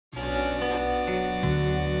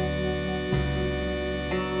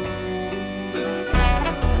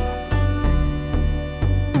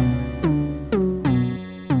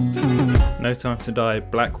No Time to Die,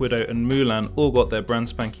 Black Widow and Mulan all got their brand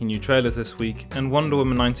spanking new trailers this week, and Wonder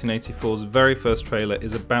Woman 1984's very first trailer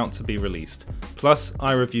is about to be released. Plus,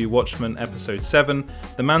 I review Watchmen Episode 7,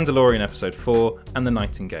 The Mandalorian Episode 4, and The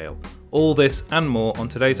Nightingale. All this and more on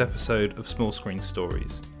today's episode of Small Screen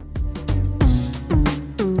Stories.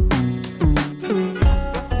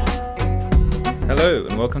 Hello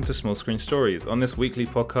and welcome to Small Screen Stories. On this weekly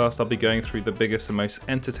podcast, I'll be going through the biggest and most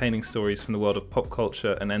entertaining stories from the world of pop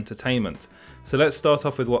culture and entertainment. So let's start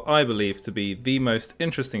off with what I believe to be the most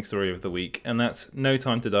interesting story of the week, and that's No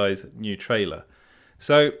Time to Die's new trailer.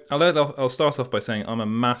 So I'll start off by saying I'm a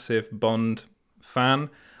massive Bond fan.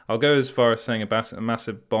 I'll go as far as saying a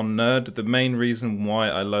massive Bond nerd. The main reason why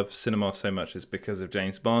I love cinema so much is because of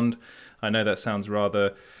James Bond. I know that sounds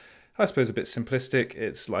rather, I suppose, a bit simplistic.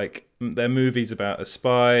 It's like they're movies about a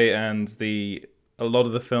spy, and a lot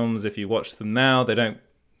of the films, if you watch them now, they don't.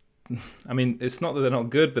 I mean, it's not that they're not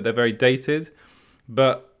good, but they're very dated.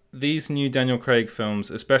 But these new Daniel Craig films,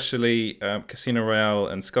 especially Casino Royale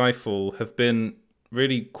and Skyfall, have been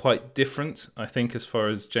really quite different, I think, as far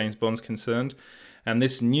as James Bond's concerned. And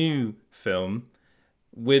this new film,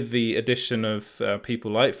 with the addition of people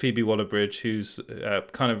like Phoebe Waller-Bridge, who's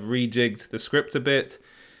kind of rejigged the script a bit,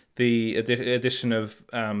 the addition of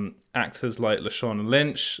actors like Lashana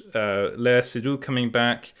Lynch, Léa Seydoux coming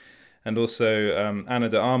back, and also Ana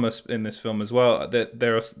de Armas in this film as well.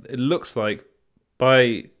 It looks like,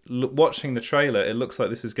 by watching the trailer, it looks like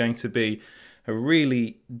this is going to be a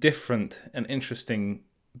really different and interesting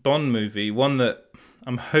Bond movie, one that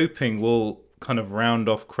I'm hoping will kind of round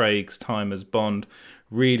off Craig's time as Bond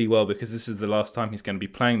really well, because this is the last time he's going to be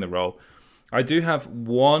playing the role. I do have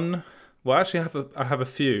one. Well, actually, I have a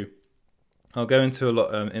few. I'll go into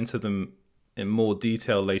them in more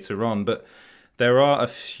detail later on, but there are a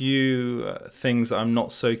few things I'm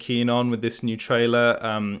not so keen on with this new trailer.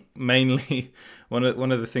 Mainly, one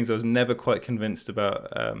of the things I was never quite convinced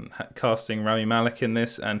about casting Rami Malek in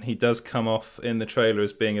this, and he does come off in the trailer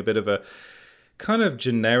as being a bit of a kind of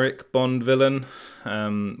generic Bond villain,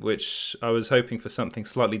 which I was hoping for something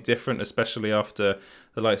slightly different, especially after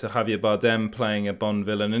the likes of Javier Bardem playing a Bond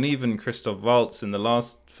villain, and even Christoph Waltz in the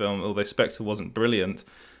last film, although Spectre wasn't brilliant.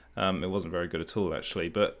 It wasn't very good at all, actually,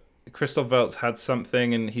 but Christoph Waltz had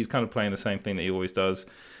something, and he's kind of playing the same thing that he always does.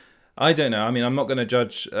 I don't know. I mean, I'm not going to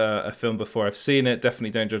judge a film before I've seen it. Definitely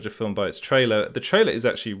don't judge a film by its trailer. The trailer is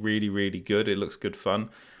actually really, really good. It looks good fun.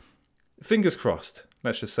 Fingers crossed.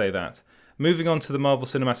 Let's just say that. Moving on to the Marvel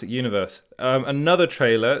Cinematic Universe. Another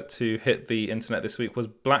trailer to hit the internet this week was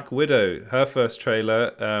Black Widow, her first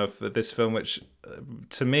trailer for this film, which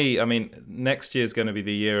to me, I mean, next year is going to be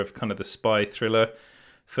the year of kind of the spy thriller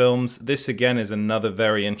films. This again is another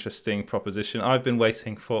very interesting proposition. I've been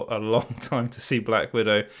waiting for a long time to see Black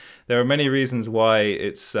Widow. There are many reasons why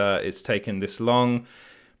it's taken this long.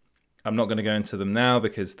 I'm not going to go into them now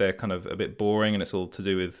because they're kind of a bit boring, and it's all to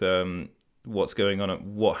do with what's going on,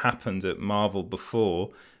 what happened at Marvel before,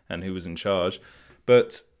 and who was in charge.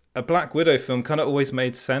 But a Black Widow film kind of always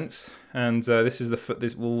made sense, and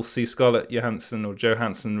we'll see Scarlett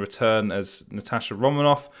Johansson return as Natasha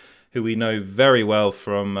Romanoff, who we know very well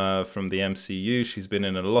from the MCU. She's been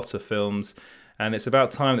in a lot of films, and it's about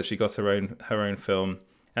time that she got her own film.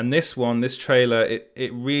 And this trailer,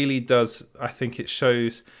 it really does. I think it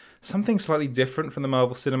shows something slightly different from the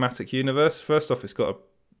Marvel Cinematic Universe. First off, it's got a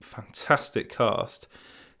fantastic cast.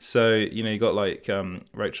 So, you've got like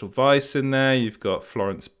Rachel Weisz in there. You've got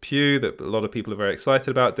Florence Pugh that a lot of people are very excited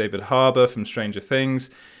about. David Harbour from Stranger Things,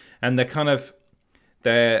 and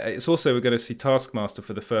it's also, we're going to see Taskmaster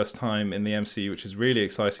for the first time in the MCU, which is really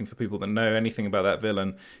exciting for people that know anything about that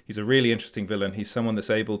villain. He's a really interesting villain. He's someone that's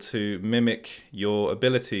able to mimic your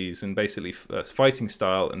abilities and basically fighting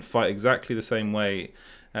style and fight exactly the same way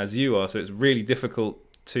as you are. So it's really difficult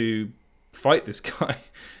to fight this guy.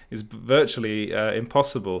 It's virtually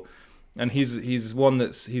impossible. And he's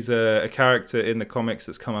a character in the comics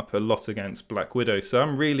that's come up a lot against Black Widow. So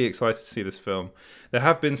I'm really excited to see this film. There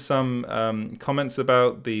have been some comments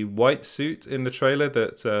about the white suit in the trailer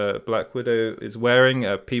that Black Widow is wearing.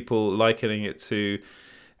 People likening it to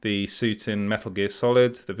the suit in Metal Gear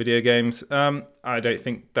Solid, the video games. I don't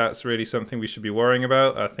think that's really something we should be worrying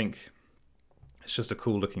about. I think it's just a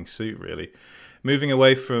cool looking suit, really. Moving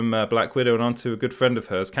away from Black Widow and onto a good friend of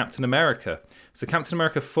hers, Captain America. So Captain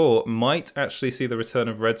America 4 might actually see the return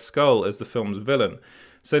of Red Skull as the film's villain.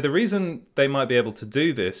 So the reason they might be able to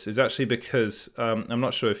do this is actually because, I'm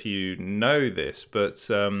not sure if you know this, but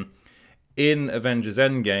in Avengers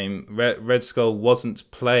Endgame, Red Skull wasn't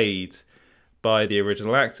played by the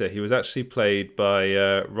original actor. He was actually played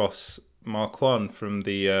by Ross Marquand from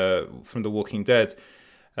the Walking Dead.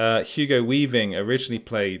 Hugo Weaving originally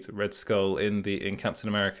played Red Skull in Captain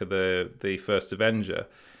America, the first Avenger.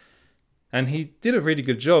 And he did a really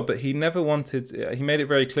good job, but he never wanted... He made it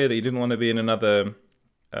very clear that he didn't want to be in another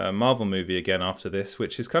Marvel movie again after this,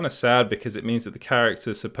 which is kind of sad because it means that the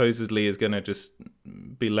character supposedly is going to just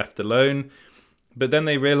be left alone. But then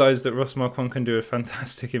they realised that Ross Marquand can do a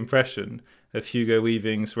fantastic impression of Hugo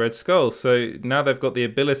Weaving's Red Skull. So now they've got the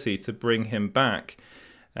ability to bring him back.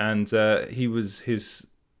 And his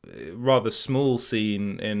rather small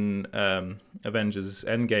scene in Avengers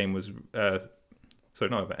Endgame was... Sorry,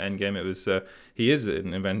 not Endgame. It was he is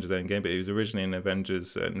in Avengers Endgame, but he was originally in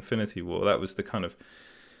Avengers Infinity War. That was the kind of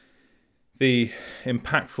the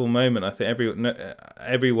impactful moment. I think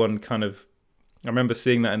everyone kind of. I remember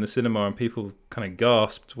seeing that in the cinema, and people kind of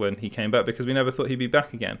gasped when he came back because we never thought he'd be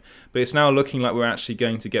back again. But it's now looking like we're actually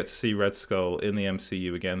going to get to see Red Skull in the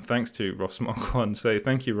MCU again, thanks to Ross Marquand. So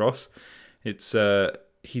thank you, Ross. It's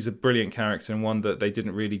he's a brilliant character and one that they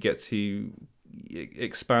didn't really get to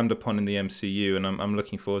expand upon in the MCU, and I'm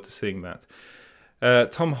looking forward to seeing that.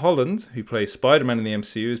 Tom Holland, who plays Spider-Man in the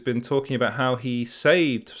MCU, has been talking about how he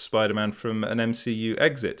saved Spider-Man from an MCU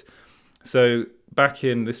exit. So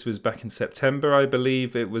this was back in September, I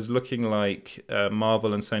believe. It was looking like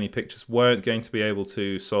Marvel and Sony Pictures weren't going to be able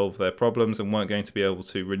to solve their problems and weren't going to be able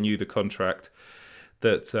to renew the contract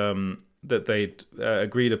that they'd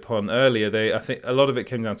agreed upon earlier. I think a lot of it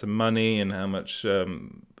came down to money and how much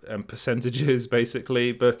and percentages,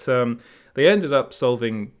 basically. But they ended up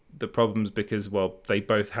solving the problems because, well, they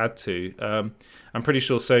both had to. I'm pretty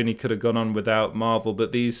sure Sony could have gone on without Marvel,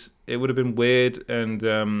 but it would have been weird,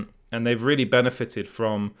 and they've really benefited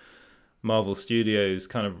from Marvel Studios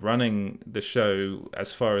kind of running the show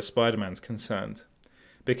as far as Spider-Man's concerned.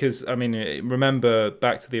 Because, I mean, remember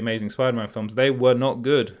back to the Amazing Spider-Man films, they were not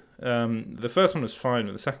good. The first one was fine,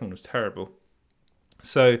 but the second one was terrible.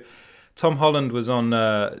 So Tom Holland was on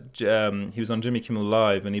Jimmy Kimmel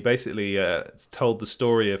Live, and he basically told the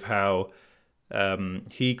story of how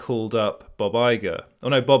he called up Bob Iger. Oh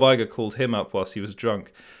no, Bob Iger called him up whilst he was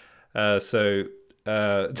drunk. So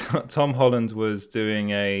Tom Holland was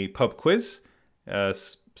doing a pub quiz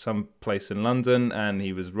someplace in London, and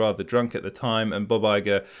he was rather drunk at the time, and Bob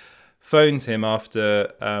Iger phoned him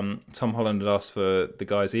after Tom Holland had asked for the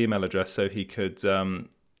guy's email address so he could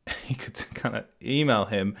kind of email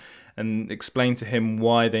him and explain to him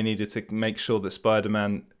why they needed to make sure that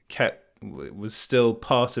Spider-Man was still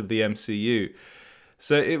part of the MCU.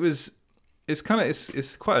 So it's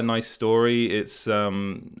quite a nice story. It's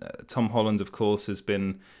Tom Holland, of course, has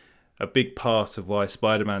been a big part of why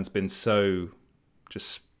Spider-Man's been so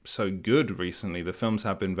good recently. The films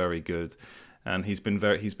have been very good, and he's been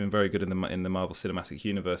very good in the Marvel Cinematic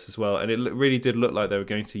Universe as well. And it really did look like they were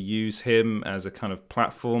going to use him as a kind of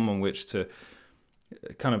platform on which to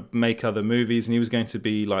kind of make other movies, and he was going to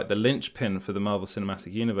be like the linchpin for the Marvel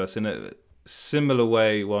Cinematic Universe in a similar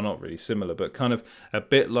way. Well, not really similar, but kind of a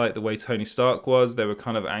bit like the way Tony Stark was. They were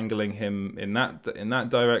kind of angling him in that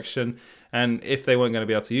direction, and if they weren't going to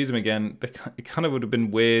be able to use him again, it kind of would have been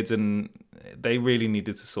weird, and they really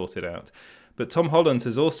needed to sort it out. But Tom Holland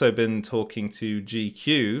has also been talking to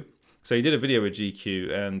GQ. So he did a video with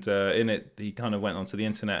GQ, and in it he kind of went onto the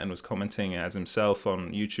internet and was commenting as himself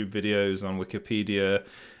on YouTube videos, on Wikipedia,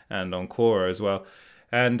 and on Quora as well.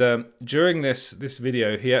 And during this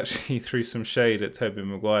video, he actually threw some shade at Tobey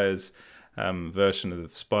Maguire's version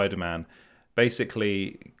of Spider-Man,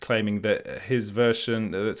 basically claiming that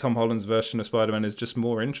that Tom Holland's version of Spider-Man is just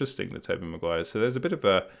more interesting than Tobey Maguire's. So there's a bit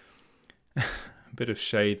of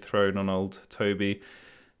shade thrown on old Tobey.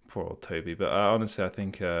 Poor old Toby, but honestly, I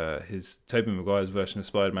think his Tobey Maguire's version of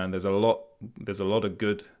Spider-Man, there's a lot of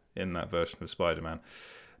good in that version of Spider-Man.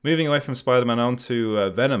 Moving away from Spider-Man on to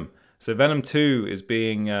Venom. So Venom 2 is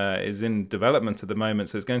in development at the moment,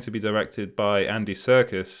 so it's going to be directed by Andy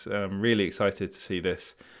Serkis. I'm really excited to see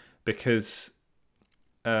this because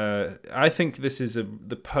I think this is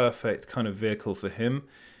the perfect kind of vehicle for him.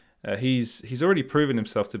 He's already proven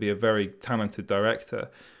himself to be a very talented director.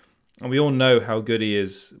 And we all know how good he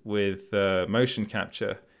is with motion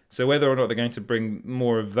capture. So whether or not they're going to bring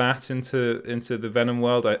more of that into the Venom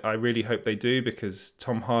world, I really hope they do, because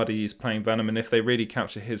Tom Hardy is playing Venom, and if they really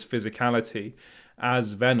capture his physicality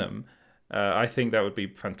as Venom, I think that would be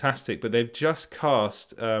fantastic. But they've just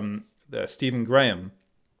cast Stephen Graham.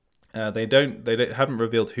 They haven't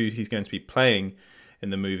revealed who he's going to be playing in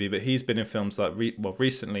the movie, but he's been in films like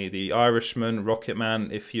recently The Irishman,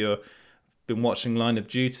 Rocketman. If you're been watching Line of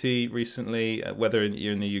Duty recently, whether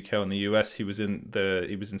you're in the UK or in the US, he was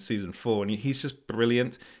in season 4, and he's just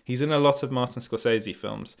brilliant. He's in a lot of Martin Scorsese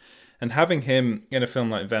films, and having him in a film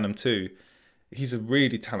like Venom 2 he's a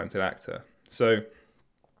really talented actor. So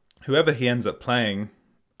whoever he ends up playing,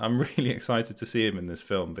 I'm really excited to see him in this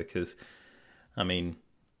film because, I mean,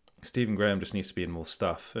 Stephen Graham just needs to be in more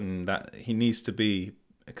stuff, and that he needs to be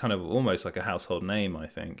kind of almost like a household name, I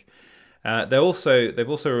think. They've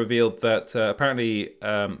also revealed that apparently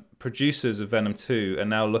producers of Venom 2 are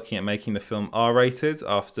now looking at making the film R-rated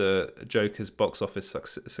after Joker's box office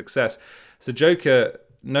success. So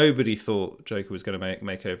nobody thought Joker was going to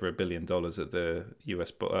make over $1 billion at the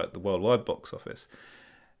the worldwide box office,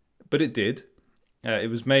 but it did.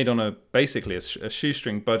 It was made on basically a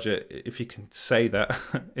shoestring budget, if you can say that.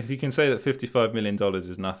 If you can say that $55 million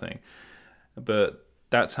is nothing, but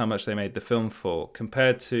that's how much they made the film for,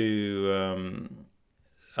 compared to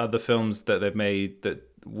other films that they've made, that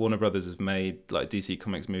Warner Brothers have made, like DC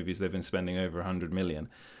Comics movies. They've been spending over 100 million,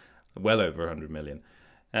 well over 100 million.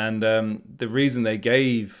 And the reason they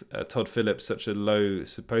gave Todd Phillips such a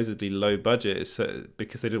supposedly low budget is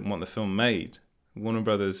because they didn't want the film made. Warner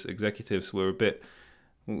Brothers executives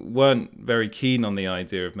weren't very keen on the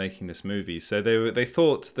idea of making this movie, so they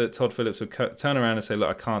thought that Todd Phillips would turn around and say, "Look,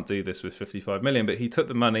 I can't do this with 55 million." But he took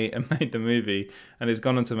the money and made the movie, and has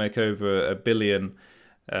gone on to make over $1 billion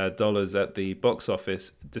at the box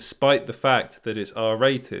office, despite the fact that it's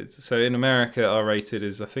R-rated. So in America, R-rated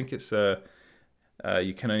is, I think it's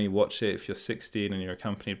you can only watch it if you're 16 and you're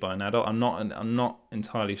accompanied by an adult. I'm not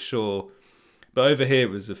entirely sure, but over here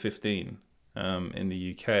it was a 15 in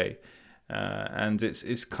the UK. And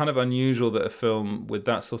it's kind of unusual that a film with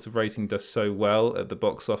that sort of rating does so well at the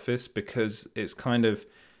box office, because it's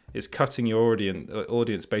cutting your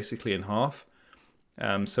audience basically in half.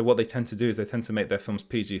 So what they tend to do is they tend to make their films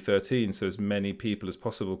PG-13, so as many people as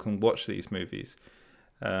possible can watch these movies.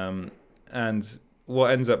 And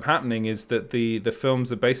what ends up happening is that the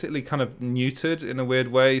films are basically kind of neutered in a weird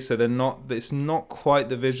way, so it's not quite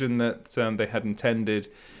the vision that they had intended.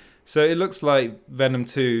 So it looks like Venom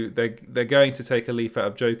 2, they're going to take a leaf out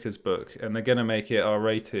of Joker's book, and they're going to make it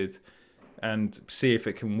R-rated and see if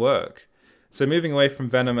it can work. So moving away from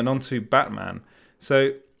Venom and onto Batman.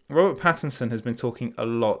 So Robert Pattinson has been talking a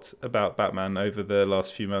lot about Batman over the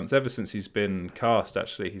last few months, ever since he's been cast.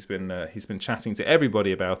 Actually, he's been chatting to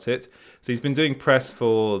everybody about it. So he's been doing press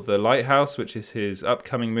for The Lighthouse, which is his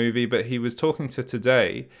upcoming movie, but he was talking to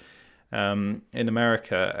Today in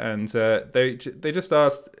America, and they just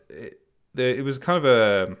asked. It was kind of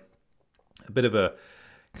a bit of a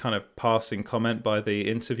kind of passing comment by the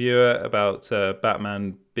interviewer about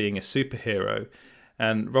Batman being a superhero,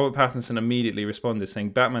 and Robert Pattinson immediately responded saying,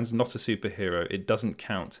 "Batman's not a superhero. It doesn't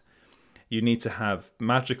count. You need to have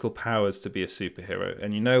magical powers to be a superhero."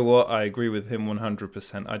 And you know what? I agree with him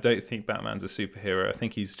 100%. I don't think Batman's a superhero. I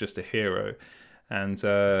think he's just a hero, and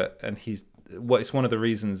it's one of the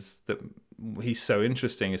reasons that he's so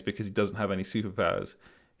interesting is because he doesn't have any superpowers.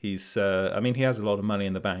 He has a lot of money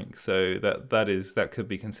in the bank, so that could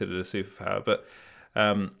be considered a superpower. But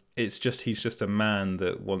he's just a man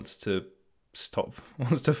that wants to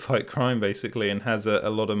fight crime basically, and has a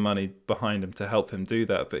lot of money behind him to help him do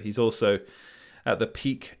that. But he's also at the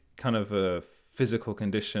peak kind of a physical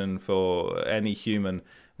condition for any human,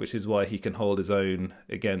 which is why he can hold his own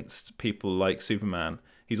against people like Superman.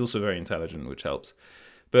 He's also very intelligent, which helps.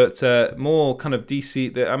 But more kind of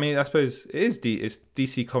DC, I suppose it's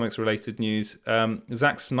DC Comics related news.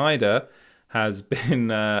 Zack Snyder has been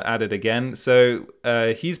added again. So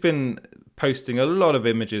he's been posting a lot of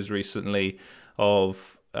images recently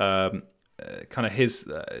of kind of his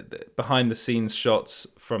behind the scenes shots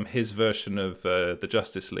from his version of the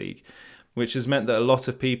Justice League, which has meant that a lot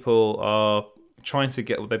of people are trying to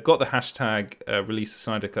they've got the hashtag release the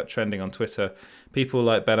Snyder Cut trending on Twitter. People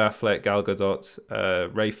like Ben Affleck, Gal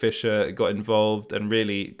Gadot, Ray Fisher got involved, and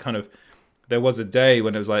really kind of there was a day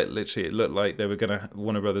when it was like literally it looked like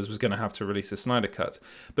Warner Brothers was gonna have to release a Snyder Cut.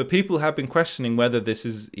 But people have been questioning whether this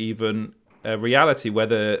is even a reality,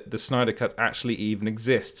 whether the Snyder Cut actually even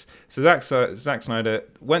exists. So Zack Snyder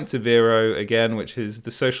went to Vero again, which is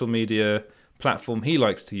the social media platform he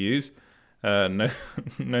likes to use.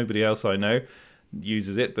 Nobody else I know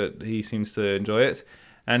uses it, but he seems to enjoy it.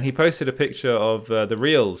 And he posted a picture of the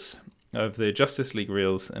reels, of the Justice League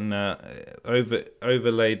reels, and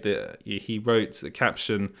overlaid he wrote a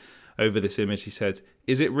caption over this image. He said,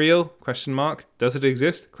 "Is it real? ? Does it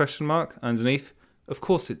exist ? Underneath, of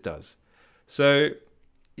course it does." So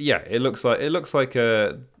yeah, it looks like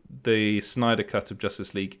the Snyder Cut of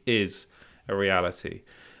Justice League is a reality.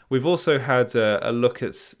 We've also had a look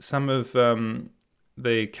at some of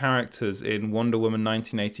the characters in Wonder Woman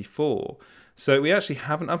 1984. So we actually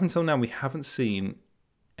haven't, up until now, we haven't seen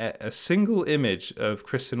a single image of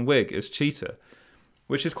Kristen Wiig as Cheetah.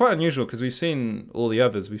 which is quite unusual because we've seen all the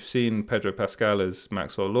others. We've seen Pedro Pascal as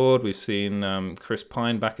Maxwell Lord. We've seen Chris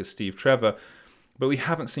Pine back as Steve Trevor, but we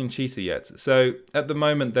haven't seen Cheetah yet. So at the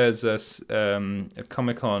moment, there's a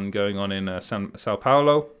Comic-Con going on in Sao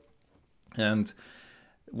Paulo, and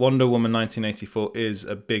Wonder Woman 1984 is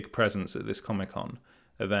a big presence at this Comic-Con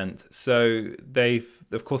event. So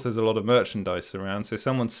of course, there's a lot of merchandise around. So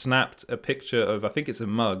someone snapped a picture of, I think it's a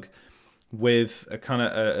mug, with a kind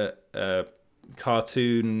of a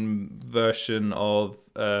cartoon version of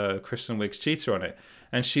Kristen Wiig's Cheetah on it,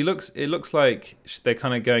 and it looks like they're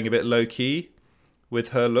kind of going a bit low key with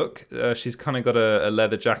her look. She's kind of got a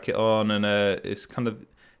leather jacket on, and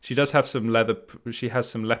she does have some leather. She has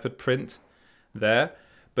some leopard print there,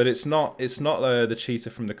 but it's not the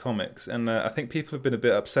Cheetah from the comics. And I think people have been a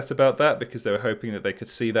bit upset about that because they were hoping that they could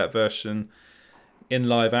see that version in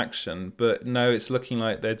live action. But no, it's looking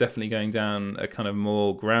like they're definitely going down a kind of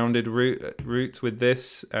more grounded route with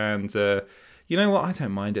this. And you know what? I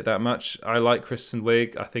don't mind it that much. I like Kristen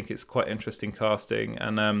Wiig. I think it's quite interesting casting,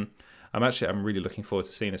 and I'm really looking forward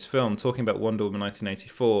to seeing this film. Talking about Wonder Woman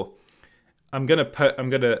 1984, I'm gonna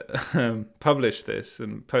publish this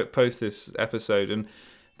and post this episode, and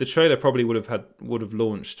the trailer probably would have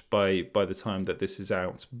launched by the time that this is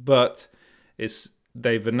out. But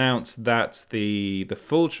they've announced that the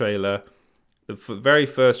full trailer, the very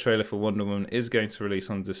first trailer for Wonder Woman, is going to release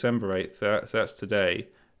on December 8th. That's today,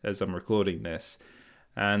 as I'm recording this,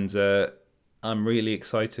 and I'm really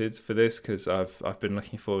excited for this because I've been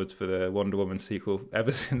looking forward for the Wonder Woman sequel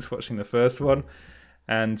ever since watching the first one,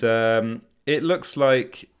 and it looks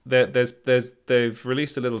like they've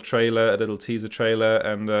released a little teaser trailer,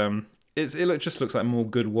 and it just looks like more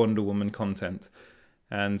good Wonder Woman content.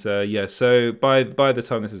 And so by the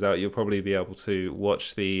time this is out, you'll probably be able to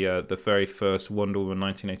watch the very first Wonder Woman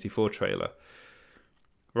 1984 trailer.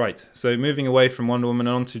 Right, so moving away from Wonder Woman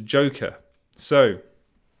and on to Joker. So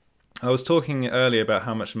I was talking earlier about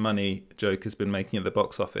how much money Joker's been making at the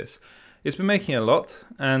box office. It's been making a lot,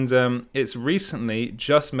 and it's recently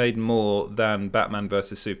just made more than Batman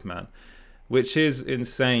vs Superman, which is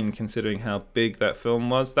insane considering how big that film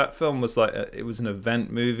was. That film was it was an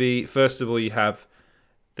event movie. First of all, you have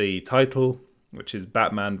the title, which is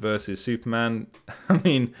Batman versus Superman. I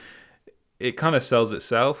mean, it kind of sells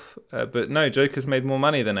itself, but no, Joker's made more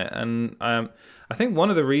money than it. And I think one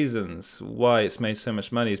of the reasons why it's made so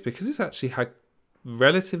much money is because it's actually had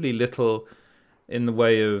relatively little in the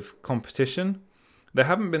way of competition. There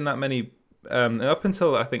haven't been that many, up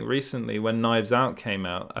until I think recently when Knives Out came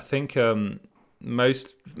out. I think there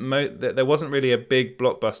wasn't really a big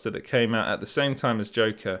blockbuster that came out at the same time as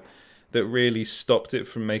Joker that really stopped it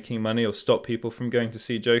from making money or stopped people from going to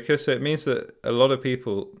see Joker. So it means that a lot of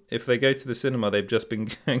people, if they go to the cinema, they've just been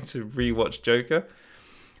going to rewatch Joker,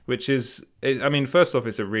 which is, I mean, first off,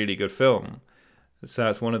 it's a really good film. So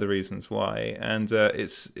that's one of the reasons why. And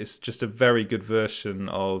it's just a very good version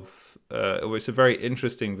of, it's a very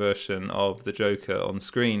interesting version of the Joker on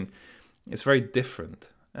screen. It's very different.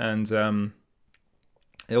 And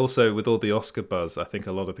also, with all the Oscar buzz, I think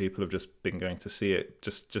a lot of people have just been going to see it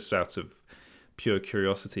just out of pure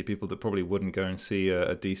curiosity. People that probably wouldn't go and see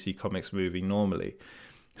a DC Comics movie normally.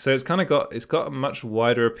 So it's got a much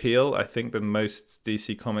wider appeal, I think, than most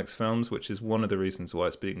DC Comics films, which is one of the reasons why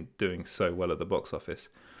it's been doing so well at the box office.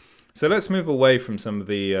 So let's move away from some of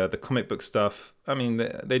the comic book stuff. I mean,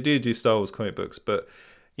 they do Star Wars comic books, but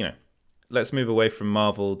let's move away from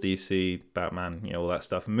Marvel, DC, Batman, all that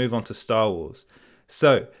stuff, and move on to Star Wars.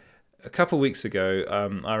 So, a couple of weeks ago,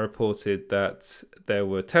 I reported that there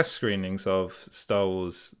were test screenings of Star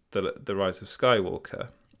Wars: The Rise of Skywalker,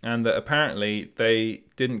 and that apparently they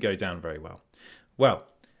didn't go down very well. Well,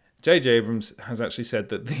 J.J. Abrams has actually said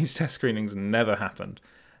that these test screenings never happened,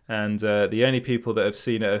 and the only people that have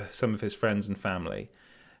seen it are some of his friends and family.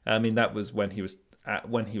 I mean, that was when he was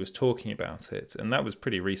talking about it, and that was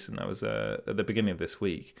pretty recent. That was at the beginning of this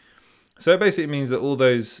week. So it basically means that all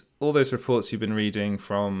those reports you've been reading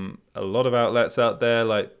from a lot of outlets out there,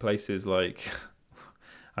 like places like,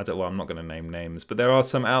 I'm not going to name names, but there are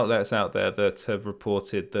some outlets out there that have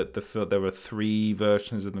reported that there were 3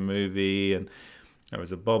 versions of the movie, and there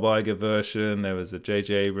was a Bob Iger version, there was a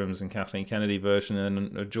J.J. Abrams and Kathleen Kennedy version,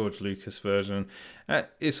 and a George Lucas version.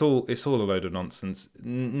 It's all a load of nonsense.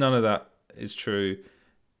 None of that is true.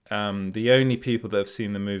 The only people that have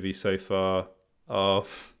seen the movie so far are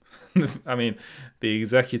I mean, the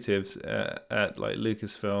executives at like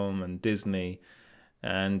Lucasfilm and Disney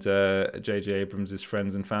and J.J. Abrams'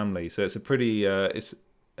 friends and family. So it's a pretty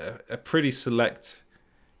select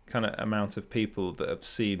kind of amount of people that have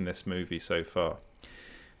seen this movie so far.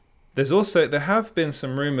 There have been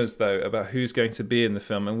some rumors though about who's going to be in the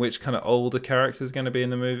film and which kind of older character is going to be in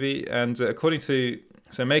the movie. And according to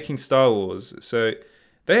Making Star Wars, so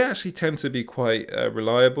they actually tend to be quite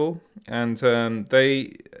reliable, and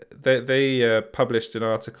they published an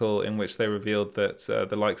article in which they revealed that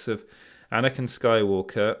the likes of Anakin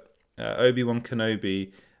Skywalker, Obi-Wan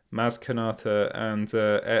Kenobi, Maz Kanata, and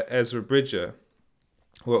Ezra Bridger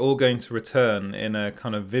were all going to return in a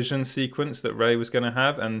kind of vision sequence that Rey was going to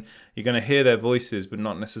have, and you're going to hear their voices but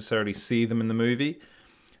not necessarily see them in the movie.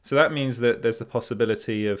 So that means that there's the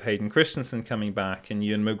possibility of Hayden Christensen coming back and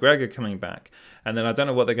Ewan McGregor coming back. And then I don't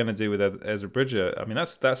know what they're going to do with Ezra Bridger. I mean,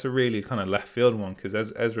 that's a really kind of left field one, because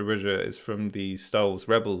Ezra Bridger is from the Star Wars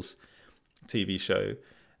Rebels TV show.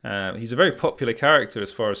 He's a very popular character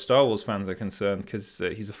as far as Star Wars fans are concerned, because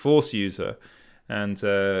he's a Force user, and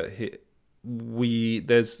the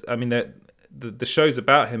show's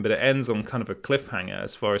about him, but it ends on kind of a cliffhanger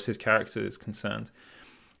as far as his character is concerned.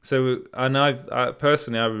 So, and I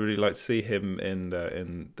would really like to see him in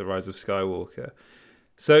the Rise of Skywalker.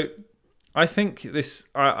 So, I think this.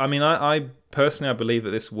 I personally, I believe that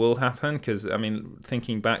this will happen, because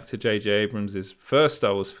thinking back to J.J. Abrams' first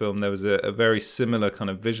Star Wars film, there was a very similar kind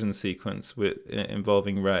of vision sequence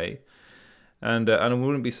involving Rey. And I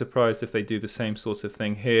wouldn't be surprised if they do the same sort of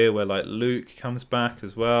thing here, where like Luke comes back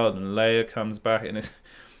as well, and Leia comes back, and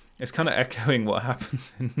it's kind of echoing what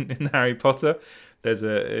happens in Harry Potter. There's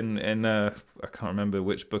I can't remember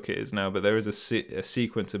which book it is now, but there is a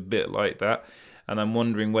sequence a bit like that, and I'm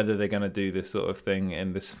wondering whether they're going to do this sort of thing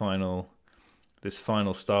in this final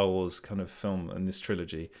Star Wars kind of film in this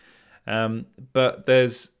trilogy. But there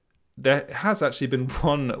has actually been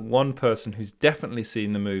one person who's definitely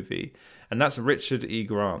seen the movie, and that's Richard E.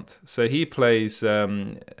 Grant. So he plays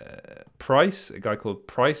Price, a guy called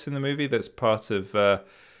Price in the movie. That's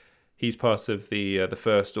he's part of the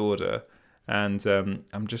First Order, and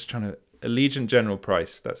I'm just trying to Allegiant General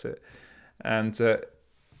Price. That's it. And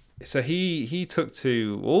so he took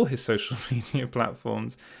to all his social media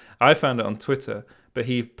platforms. I found it on Twitter, but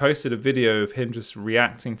he posted a video of him just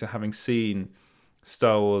reacting to having seen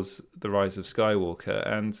Star Wars The Rise of Skywalker,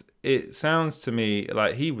 and it sounds to me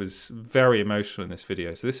like he was very emotional in this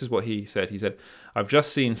video. So this is what he said. He said, "I've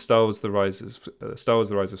just seen Star Wars The Rise of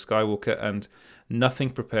Skywalker, and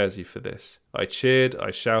nothing prepares you for this. I cheered,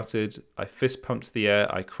 I shouted, I fist pumped the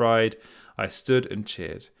air, I cried, I stood and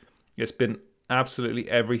cheered. It's absolutely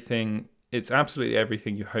everything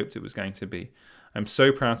you hoped it was going to be. I'm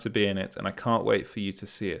so proud to be in it, and I can't wait for you to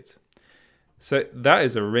see it." So that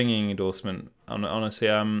is a ringing endorsement. Honestly,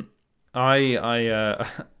 I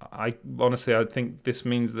honestly, I think this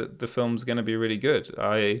means that the film's going to be really good.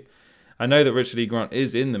 I know that Richard E. Grant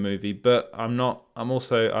is in the movie, but I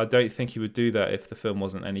don't think he would do that if the film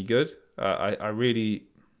wasn't any good. I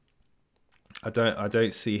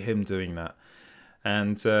don't see him doing that.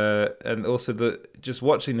 And also just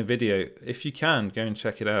watching the video, if you can, go and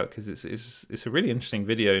check it out, because it's a really interesting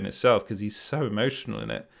video in itself, because he's so emotional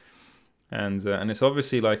in it. And it's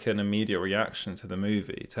obviously like an immediate reaction to the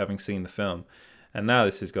movie, to having seen the film. And now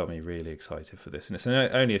this has got me really excited for this. And it's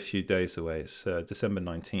only a few days away. It's December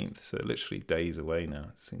 19th, so literally days away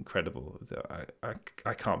now. It's incredible.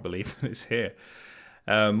 I can't believe that it's here.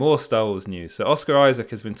 More Star Wars news. So Oscar Isaac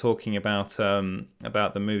has been talking about the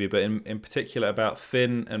movie, but in particular about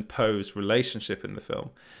Finn and Poe's relationship in the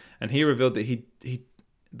film. And he revealed that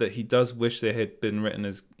he does wish they had been written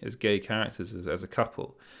as gay characters, as a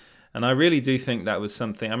couple. And I really do think that was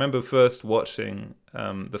something. I remember first watching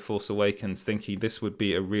The Force Awakens thinking this would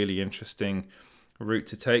be a really interesting route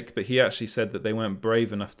to take, but he actually said that they weren't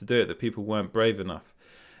brave enough to do it, that people weren't brave enough.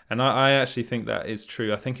 And I actually think that is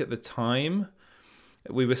true. I think at the time,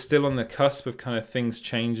 we were still on the cusp of kind of things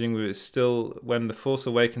changing. We were still, when The Force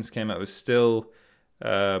Awakens came out, it was still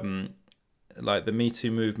like the Me Too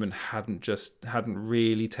movement hadn't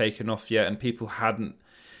really taken off yet, and people hadn't.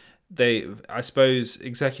 I suppose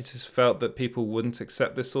executives felt that people wouldn't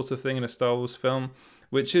accept this sort of thing in a Star Wars film,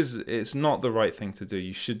 it's not the right thing to do.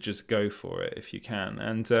 You should just go for it if you can,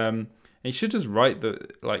 and you should just write the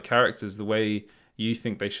characters the way you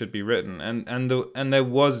think they should be written. And there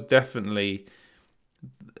was definitely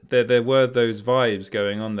there were those vibes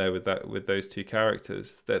going on there with those two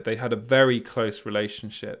characters, that they had a very close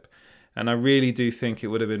relationship. And I really do think it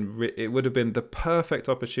would have been the perfect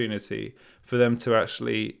opportunity for them to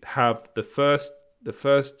actually have the first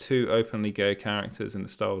two openly gay characters in the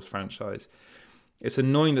Star Wars franchise. It's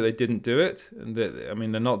annoying that they didn't do it, and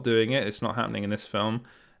they're not doing it. It's not happening in this film.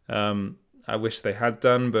 I wish they had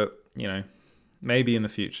done, but maybe in the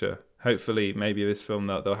future. Hopefully, maybe this film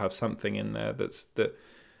they'll have something in there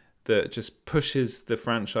that just pushes the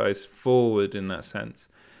franchise forward in that sense.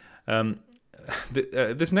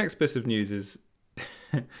 This next bit of news is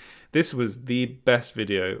this was the best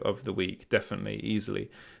video of the week, definitely, easily.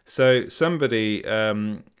 So somebody,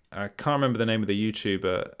 I can't remember the name of the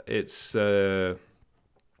YouTuber. It's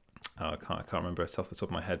I can't remember it off the top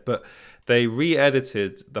of my head, but they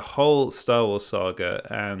re-edited the whole Star Wars saga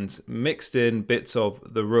and mixed in bits of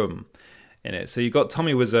The Room in it. So you've got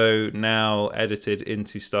Tommy Wiseau now edited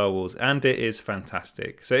into Star Wars, and it is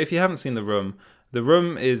fantastic. So if you haven't seen The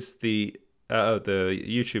Room is the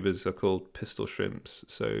YouTubers are called Pistol Shrimps.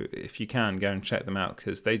 So if you can, go and check them out,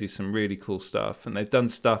 because they do some really cool stuff, and they've done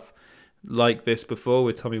stuff like this before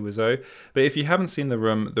with Tommy Wiseau. But if you haven't seen The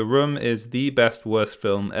Room is the best worst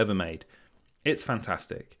film ever made. It's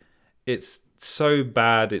fantastic. It's so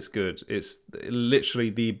bad it's good. It's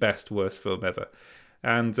literally the best worst film ever.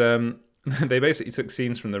 And they basically took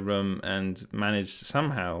scenes from The Room and managed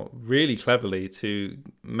somehow really cleverly to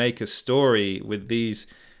make a story with these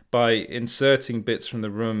by inserting bits from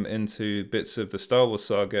The Room into bits of the Star Wars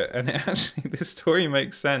saga, and the story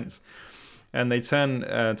makes sense. And they turn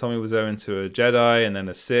Tommy Wiseau into a Jedi and then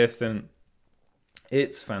a Sith, and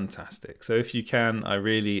it's fantastic. So if you can, I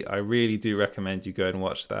really do recommend you go and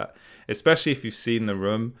watch that. Especially if you've seen The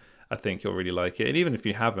Room, I think you'll really like it. And even if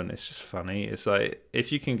you haven't, it's just funny. It's like,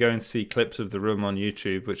 if you can go and see clips of The Room on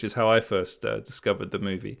YouTube, which is how I first discovered the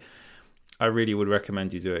movie, I really would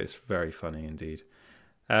recommend you do it. It's very funny indeed.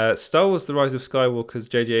 Star Wars The Rise of Skywalker's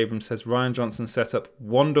J.J. Abrams says Rian Johnson set up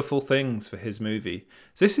wonderful things for his movie.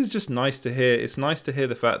 So this is just nice to hear. It's nice to hear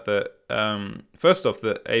the fact that, first off,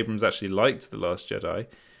 that Abrams actually liked The Last Jedi.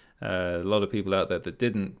 A lot of people out there that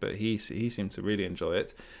didn't, but he seemed to really enjoy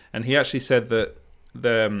it. And he actually said that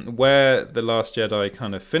where The Last Jedi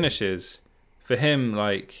kind of finishes, for him,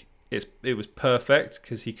 like, it was perfect,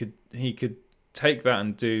 because he could take that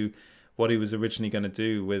and do what he was originally going to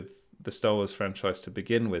do with the Star Wars franchise to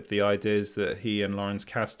begin with. The ideas that he and Lawrence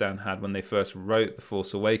Kasdan had when they first wrote The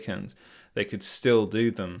Force Awakens, they could still do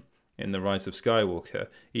them in The Rise of Skywalker,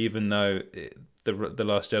 even though The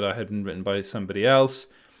Last Jedi had been written by somebody else,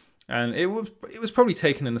 and it was probably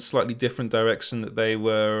taken in a slightly different direction that they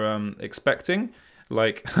were expecting,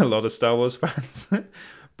 like a lot of Star Wars fans.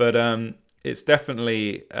 But it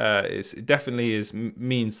definitely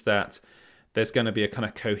means that there's going to be a kind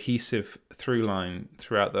of cohesive through line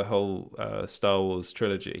throughout the whole Star Wars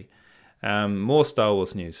trilogy. More Star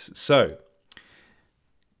Wars news. So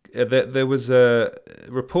there was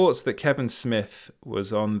reports that Kevin Smith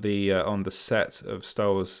was on the set of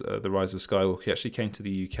Star Wars: The Rise of Skywalker. He actually came to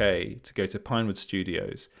the UK to go to Pinewood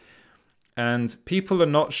Studios, and people are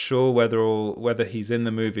not sure whether he's in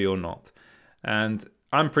the movie or not. And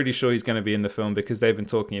I'm pretty sure he's going to be in the film, because they've been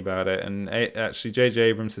talking about it. And actually, J.J.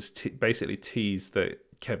 Abrams has basically teased that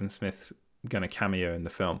Kevin Smith's going to cameo in the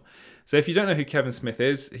film. So if you don't know who Kevin Smith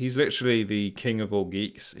is, he's literally the king of all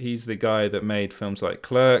geeks. He's the guy that made films like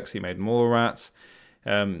Clerks. He made Mallrats.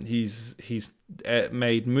 He's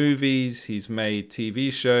made movies. He's made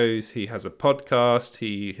TV shows. He has a podcast.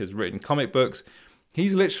 He has written comic books.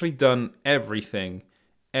 He's literally done everything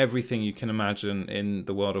you can imagine in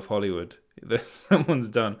the world of Hollywood that someone's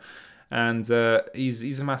done. And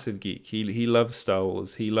he's a massive geek. He loves Star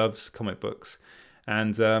Wars. He loves comic books.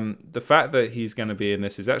 And the fact that he's going to be in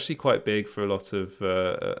this is actually quite big for a lot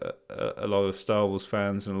of Star Wars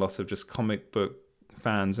fans, and a lot of just comic book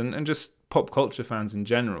fans, and just pop culture fans in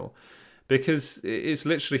general, because it's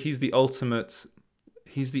literally he's the ultimate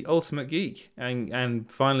geek, and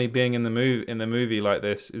finally being in the movie like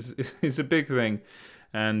this is a big thing.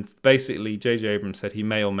 And basically, J.J. Abrams said he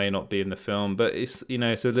may or may not be in the film, but it's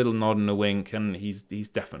a little nod and a wink, and he's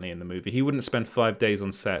definitely in the movie. He wouldn't spend 5 days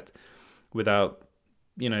on set without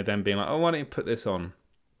them being like, oh, why don't you put this on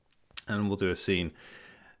and we'll do a scene.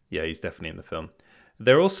 Yeah, he's definitely in the film.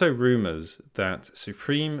 There are also rumors that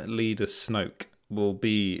Supreme Leader Snoke will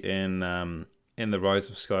be in The Rise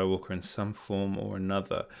of Skywalker in some form or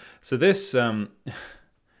another. So this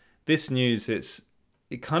this news,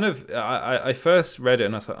 I first read it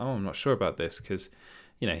and I was like, oh, I'm not sure about this, because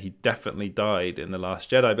he definitely died in The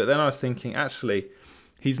Last Jedi. But then I was thinking, actually,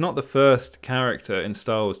 he's not the first character in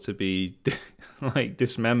Star Wars to be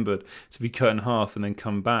dismembered, to be cut in half and then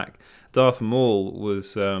come back. Darth Maul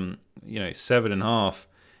was severed in half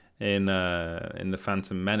in The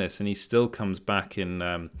Phantom Menace, and he still comes back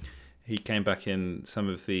in. He came back in some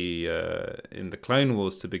of the in the Clone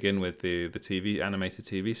Wars to begin with, the animated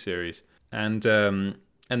TV series, and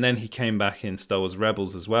then he came back in Star Wars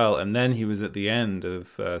Rebels as well, and then he was at the end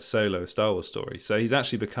of Solo: Star Wars Story. So he's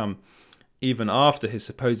actually become, even after his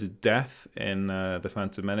supposed death in The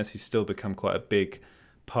Phantom Menace, he's still become quite a big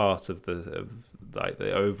part of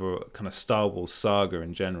the overall kind of Star Wars saga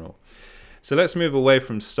in general. So let's move away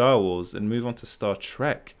from Star Wars and move on to Star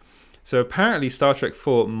Trek. So apparently Star Trek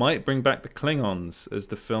 4 might bring back the Klingons as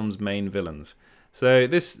the film's main villains. So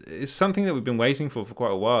this is something that we've been waiting for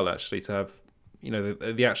quite a while, actually, to have,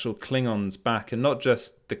 the actual Klingons back, and not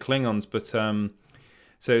just the Klingons, but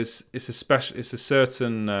so it's a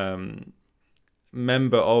certain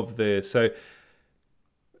member of the. So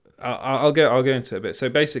I'll go into it a bit. So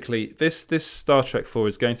basically, this Star Trek 4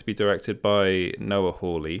 is going to be directed by Noah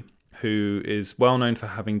Hawley, who is well known for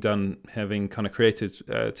having kind of created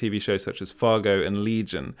TV shows such as Fargo and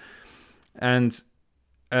Legion. And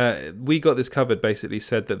we got this covered, basically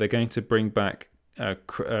said that they're going to bring back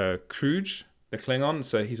Kruge, the Klingon.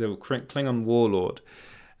 So he's a Klingon warlord.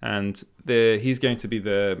 And he's going to be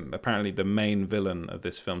apparently the main villain of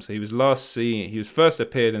this film. So he was first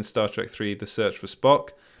appeared in Star Trek 3, The Search for Spock.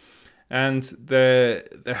 And they're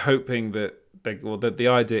hoping that the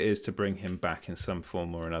idea is to bring him back in some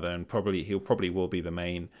form or another, and he'll probably will be the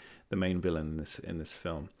main villain in this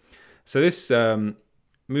film. So this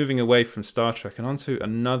moving away from Star Trek and onto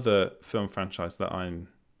another film franchise that I'm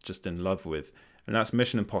just in love with, and that's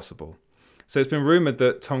Mission Impossible. So it's been rumored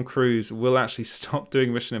that Tom Cruise will actually stop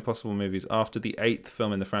doing Mission Impossible movies after the 8th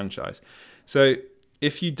film in the franchise. So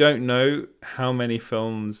if you don't know how many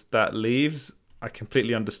films that leaves, I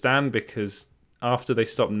completely understand, because after they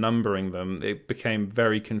stopped numbering them, it became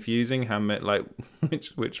very confusing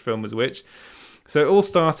which film was which. So it all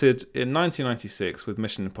started in 1996 with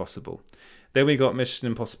Mission Impossible. Then we got Mission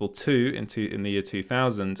Impossible 2 in the year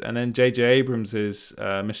 2000, and then J.J. Abrams'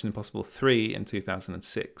 Mission Impossible 3 in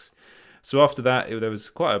 2006. So after that, there was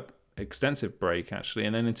quite an extensive break, actually.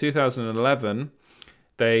 And then in 2011,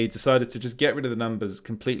 they decided to just get rid of the numbers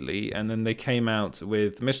completely, and then they came out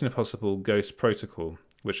with Mission Impossible Ghost Protocol,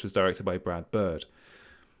 which was directed by Brad Bird.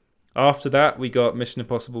 After that, we got Mission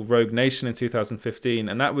Impossible Rogue Nation in 2015,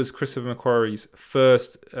 and that was Christopher McQuarrie's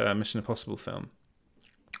first Mission Impossible film.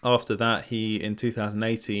 After that, in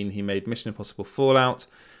 2018, he made Mission Impossible Fallout,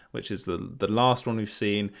 which is the last one we've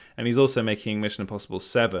seen, and he's also making Mission Impossible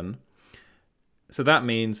 7. So that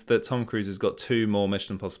means that Tom Cruise has got 2 more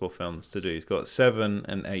Mission Impossible films to do. He's got 7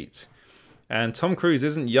 and 8. And Tom Cruise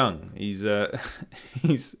isn't young.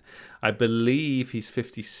 I believe he's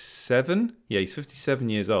 57. Yeah, he's 57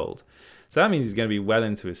 years old. So that means he's going to be well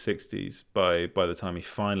into his 60s by the time he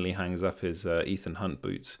finally hangs up his Ethan Hunt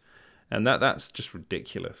boots. And that's just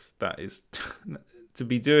ridiculous. That is to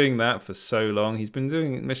be doing that for so long. He's been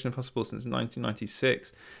doing Mission Impossible since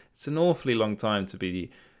 1996. It's an awfully long time to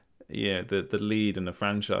be the lead in a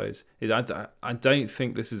franchise. I don't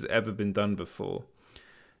think this has ever been done before.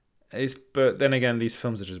 But then again, these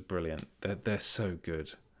films are just brilliant. They're so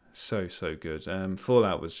good. So good.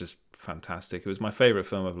 Fallout was just fantastic. It was my favorite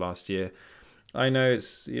film of last year. I know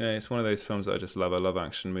it's one of those films that I just love. I love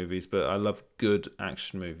action movies, but I love good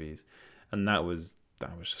action movies, and that was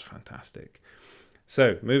just fantastic.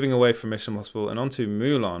 So moving away from Mission Impossible and onto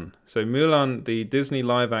Mulan. So Mulan, the Disney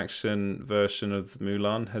live action version of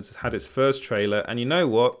Mulan, has had its first trailer, and you know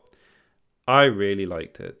what? I really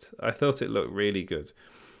liked it. I thought it looked really good.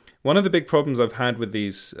 One of the big problems I've had with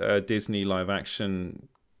these Disney live action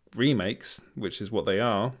remakes, which is what they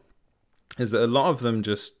are, is that a lot of them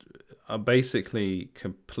just are basically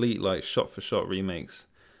complete shot for shot remakes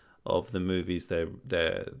of the movies they're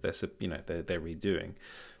redoing.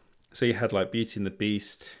 So you had Beauty and the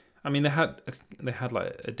Beast. I mean, they had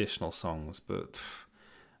additional songs, but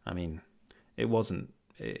I mean, it wasn't.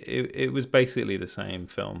 It was basically the same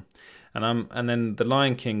film, and then The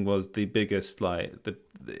Lion King was the biggest.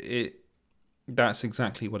 That's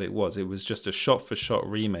exactly what it was. It was just a shot-for-shot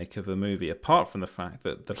remake of a movie. Apart from the fact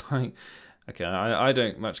that I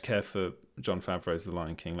don't much care for Jon Favreau's The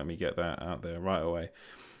Lion King. Let me get that out there right away.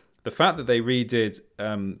 The fact that they redid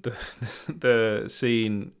the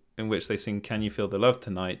scene in which they sing "Can You Feel the Love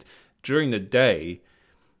Tonight" during the day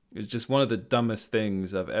is just one of the dumbest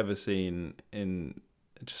things I've ever seen in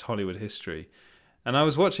just Hollywood history. And I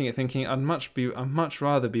was watching it thinking I'd much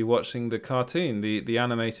rather be watching the cartoon, the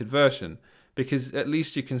animated version, because at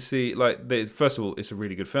least you can see first of all, it's a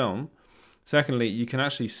really good film. Secondly, you can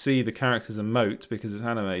actually see the characters emote because it's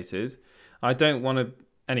animated. I don't want to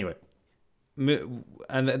anyway.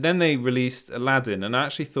 And then they released Aladdin, and I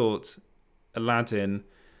actually thought Aladdin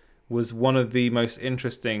was one of the most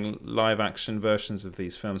interesting live-action versions of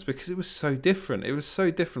these films because it was so different. It was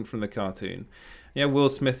so different from the cartoon. Yeah, Will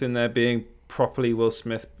Smith in there being properly Will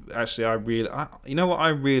Smith. Actually, I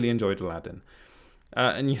really enjoyed Aladdin.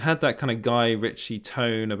 And you had that kind of Guy Ritchie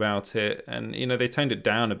tone about it, and they toned it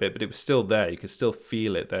down a bit, but it was still there. You could still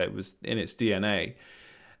feel it there. It was in its DNA.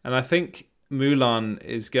 And I think Mulan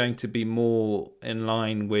is going to be more in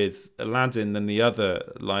line with Aladdin than the other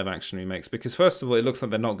live action remakes, because first of all, it looks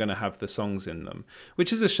like they're not going to have the songs in them,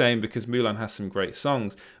 which is a shame because Mulan has some great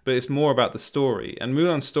songs, but it's more about the story. And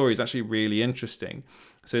Mulan's story is actually really interesting.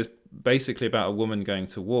 So it's basically about a woman going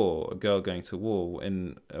to war, a girl going to war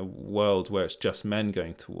in a world where it's just men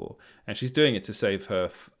going to war. And she's doing it to save her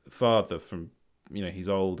father from, he's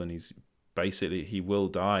old and he will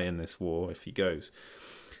die in this war if he goes.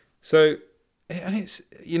 So, and it's,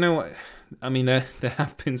 I mean, there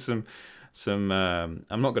have been some I'm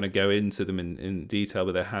not going to go into them in detail,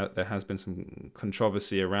 but there has been some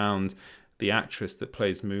controversy around the actress that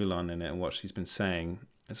plays Mulan in it and what she's been saying.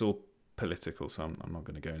 It's all political, so I'm not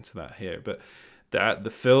going to go into that here. But the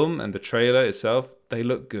film and the trailer itself, they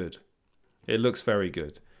look good. It looks very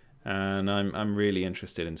good. And I'm really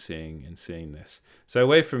interested in seeing this. So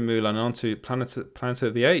away from Mulan on to Planet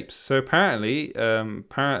of the Apes. So apparently,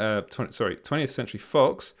 20th Century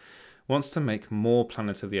Fox wants to make more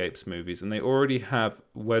Planet of the Apes movies, and they already have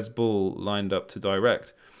Wes Ball lined up to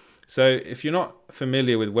direct. So if you're not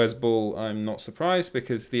familiar with Wes Ball, I'm not surprised,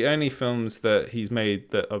 because the only films that he's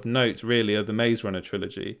made that of note really are the Maze Runner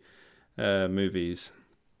trilogy movies.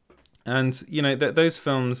 And, those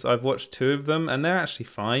films, I've watched 2 of them, and they're actually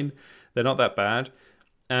fine. They're not that bad.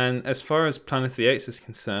 And as far as Planet of the Apes is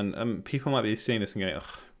concerned, people might be seeing this and going,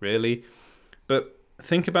 oh, really? But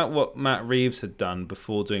think about what Matt Reeves had done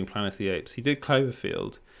before doing Planet of the Apes. He did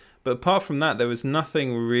Cloverfield. But apart from that, there was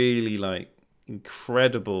nothing really,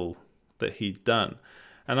 incredible that he'd done.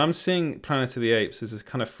 And I'm seeing Planet of the Apes as a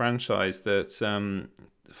kind of franchise that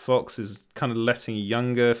Fox is kind of letting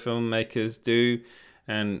younger filmmakers do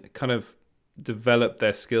and kind of develop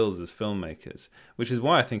their skills as filmmakers, which is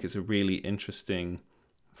why I think it's a really interesting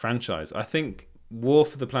franchise. I think War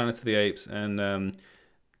for the Planet of the Apes and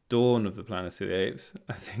Dawn of the Planet of the Apes,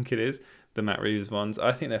 I think it is, the Matt Reeves ones,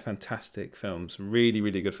 I think they're fantastic films, really,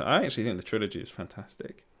 really good. I actually think the trilogy is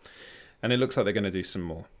fantastic. And it looks like they're going to do some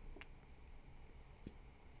more.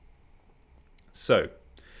 So,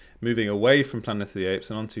 moving away from Planet of the Apes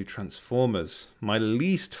and onto Transformers, my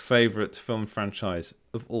least favourite film franchise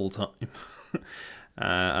of all time.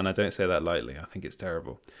 And I don't say that lightly, I think it's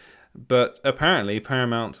terrible. But apparently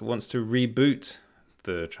Paramount wants to reboot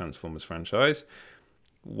the Transformers franchise.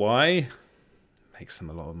 Why? Makes them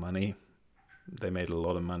a lot of money. They made a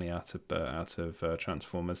lot of money out of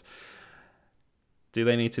Transformers. Do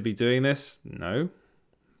they need to be doing this? No,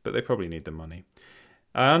 but they probably need the money.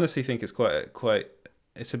 I honestly think it's quite.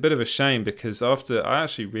 It's a bit of a shame, because I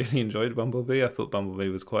actually really enjoyed Bumblebee. I thought Bumblebee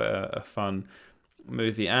was quite a fun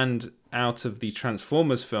movie, and out of the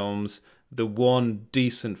Transformers films, the one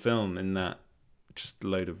decent film in that, just a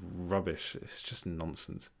load of rubbish. It's just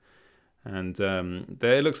nonsense. And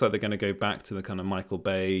it looks like they're going to go back to the kind of Michael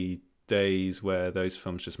Bay days where those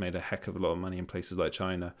films just made a heck of a lot of money in places like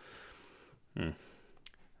China.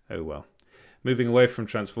 Oh well. Moving away from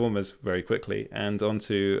Transformers very quickly and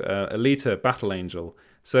onto Alita Battle Angel.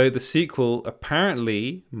 So the sequel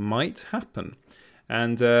apparently might happen.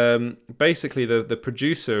 And basically the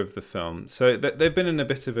producer of the film, so they've been in a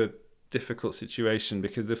bit of a difficult situation,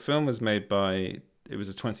 because the film was made by, it was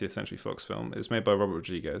a 20th Century Fox film. It was made by Robert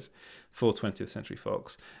Rodriguez for 20th Century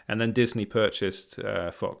Fox. And then Disney purchased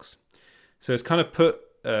Fox. So it's kind of put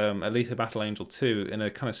Alita Battle Angel 2 in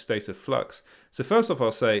a kind of state of flux. So first off,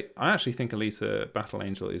 I'll say I actually think Alita Battle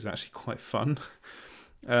Angel is actually quite fun.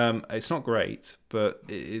 It's not great, but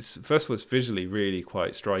it's, first of all, it's visually really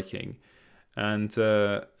quite striking, and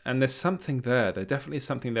there's something there. There definitely is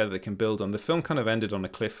something there that can build on. The film kind of ended on a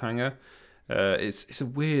cliffhanger. It's a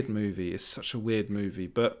weird movie. It's such a weird movie,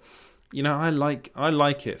 but I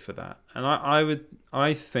like it for that. And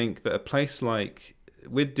I think that a place like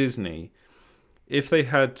with Disney, if they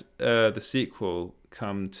had the sequel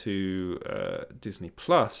come to Disney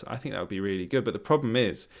Plus, I think that would be really good. But the problem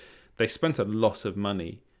is, they spent a lot of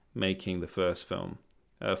money making the first film.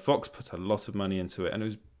 Fox put a lot of money into it, and it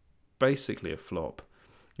was basically a flop.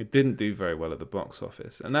 It didn't do very well at the box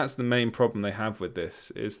office, and that's the main problem they have with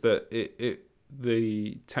this, is that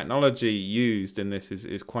the technology used in this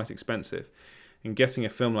is quite expensive, and getting a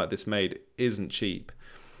film like this made isn't cheap.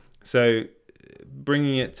 So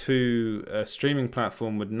bringing it to a streaming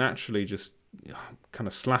platform would naturally just kind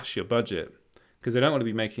of slash your budget, because they don't want to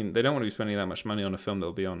be spending that much money on a film that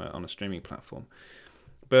will be on a streaming platform.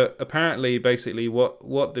 But apparently, basically,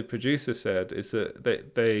 what the producer said is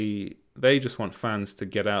that they just want fans to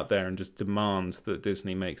get out there and just demand that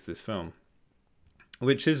Disney makes this film,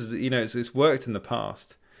 which is, it's worked in the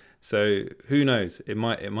past. So who knows? It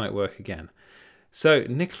might work again. So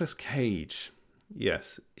Nicolas Cage,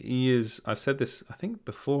 Yes, he is. I've said this, I think,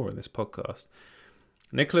 before in this podcast.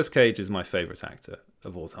 Nicolas Cage is my favourite actor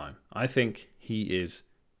of all time. I think he is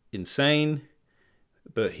insane,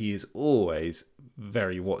 but he is always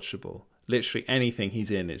very watchable. Literally anything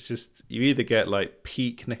he's in, it's just, you either get like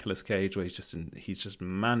peak Nicolas Cage where he's just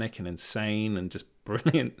manic and insane and just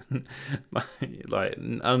brilliant, like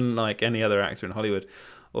unlike any other actor in Hollywood,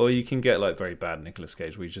 or you can get like very bad Nicolas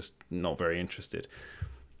Cage where you're just not very interested.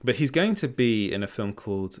 But he's going to be in a film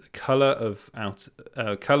called Color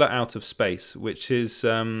Out of Space, which is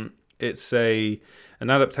it's an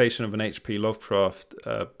adaptation of an H.P. Lovecraft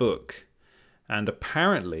book, and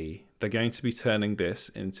apparently they're going to be turning this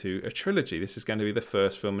into a trilogy. This is going to be the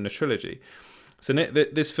first film in a trilogy. So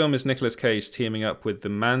this film is Nicolas Cage teaming up with the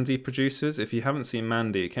Mandy producers. If you haven't seen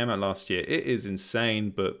Mandy, it came out last year. It is insane,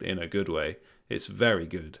 but in a good way. It's very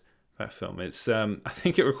good, that film. It's I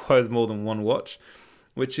think it requires more than one watch,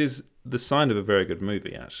 which is the sign of a very good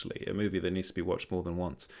movie, actually. A movie that needs to be watched more than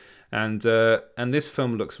once. And this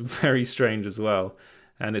film looks very strange as well.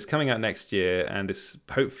 And it's coming out next year, and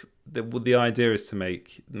the idea is to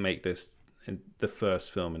make this the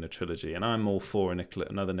first film in a trilogy. And I'm all for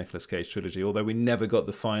another Nicolas Cage trilogy, although we never got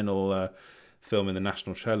the final film in the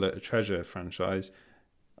National Treasure franchise.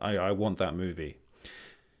 I want that movie.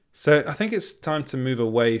 So I think it's time to move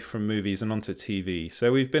away from movies and onto TV.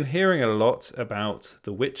 So we've been hearing a lot about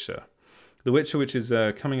The Witcher. The Witcher, which is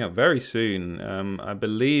coming out very soon. I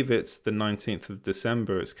believe it's the 19th of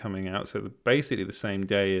December it's coming out. So basically the same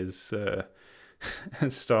day as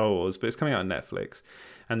Star Wars, but it's coming out on Netflix.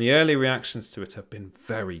 And the early reactions to it have been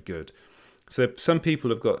very good. So some people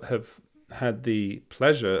have had the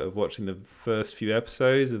pleasure of watching the first few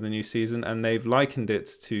episodes of the new season, and they've likened it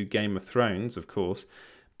to Game of Thrones, of course.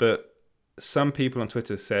 But some people on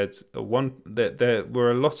Twitter said that there were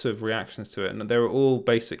a lot of reactions to it, and they were all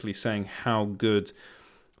basically saying how good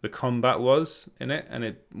the combat was in it.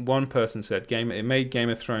 And one person said it made Game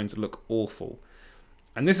of Thrones look awful.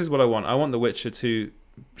 And this is what I want. I want The Witcher to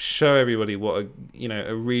show everybody what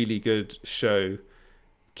a really good show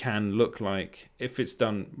can look like if it's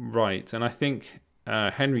done right. And I think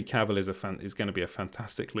Henry Cavill is going to be a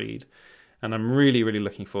fantastic lead. And I'm really, really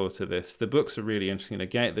looking forward to this. The books are really interesting.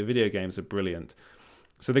 The video games are brilliant.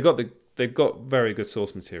 So they've got very good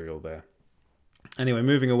source material there. Anyway,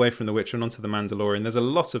 moving away from The Witcher and onto The Mandalorian. There's a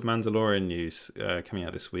lot of Mandalorian news coming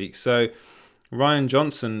out this week. So Rian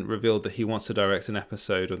Johnson revealed that he wants to direct an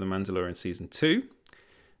episode of The Mandalorian Season 2,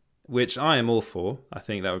 which I am all for. I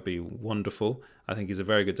think that would be wonderful. I think he's a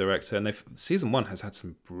very good director. And Season 1 has had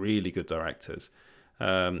some really good directors.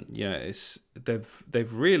 They've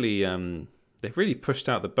really pushed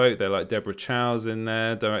out the boat there. Like Deborah Chow's in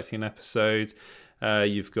there directing an episode.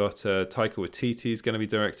 You've got Taika Waititi's going to be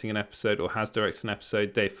directing an episode, or has directed an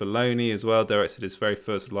episode. Dave Filoni as well directed his very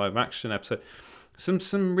first live action episode.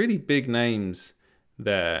 Some really big names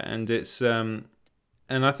there, and it's and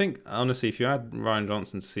I think honestly, if you add Rian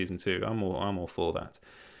Johnson to Season 2, I'm all for that.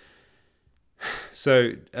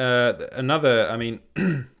 So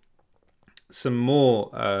some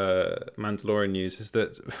more Mandalorian news is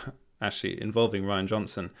that, actually involving Rian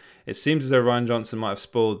Johnson, it seems as though Rian Johnson might have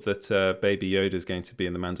spoiled that Baby Yoda is going to be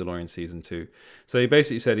in The Mandalorian Season 2. So he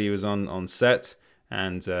basically said he was on set,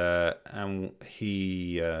 and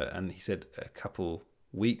he said a couple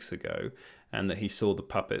weeks ago, and that he saw the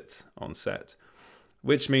puppet on set,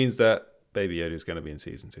 which means that Baby Yoda is going to be in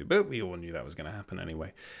Season 2. But we all knew that was going to happen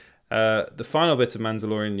anyway. The final bit of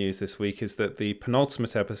Mandalorian news this week is that the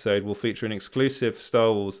penultimate episode will feature an exclusive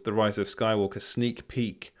Star Wars The Rise of Skywalker sneak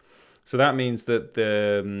peek. So that means that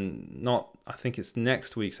I think it's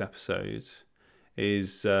next week's episode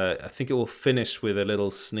is, I think it will finish with a little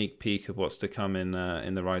sneak peek of what's to come in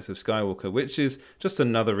The Rise of Skywalker, which is just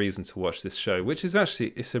another reason to watch this show, which is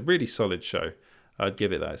actually, it's a really solid show. I'd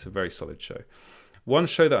give it that. It's a very solid show. One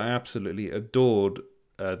show that I absolutely adored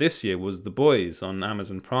this year was The Boys on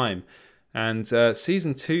Amazon Prime, and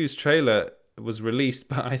Season 2's trailer was released,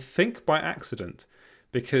 but I think by accident,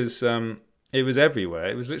 because it was everywhere.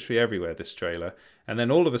 It was literally everywhere, this trailer, and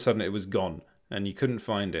then all of a sudden it was gone, and you couldn't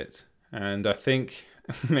find it. And I think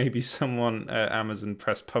maybe someone at Amazon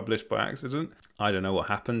pressed publish by accident. I don't know what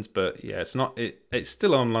happened, but yeah, it's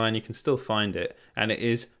still online. You can still find it, and it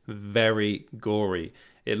is very gory.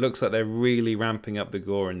 It looks like they're really ramping up the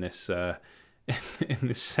gore in this in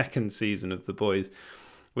this second season of The Boys,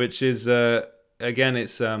 which is again,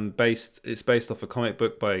 it's based off a comic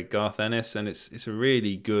book by Garth Ennis, and it's a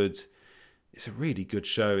really good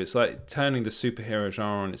show. It's like turning the superhero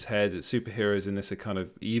genre on its head. It's superheroes in this are kind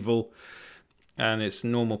of evil, and it's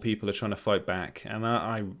normal people are trying to fight back. And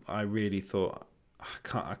I really thought,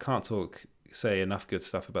 I can't talk say enough good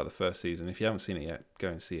stuff about the first season. If you haven't seen it yet, go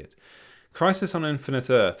and see it. Crisis on Infinite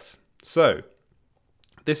Earths. So,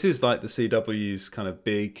 this is like the CW's kind of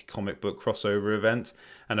big comic book crossover event.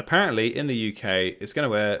 And apparently in the UK, it's going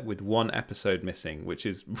to air with one episode missing, which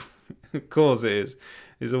is, of course it is.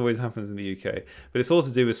 This always happens in the UK. But it's all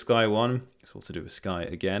to do with Sky One. It's all to do with Sky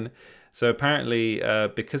again. So apparently,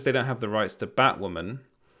 because they don't have the rights to Batwoman,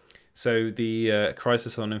 so the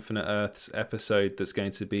Crisis on Infinite Earths episode that's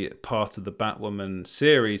going to be part of the Batwoman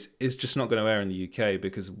series is just not going to air in the UK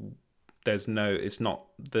because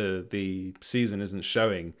the season isn't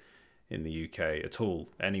showing in the UK at all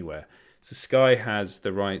anywhere. So Sky has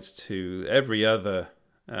the rights to every other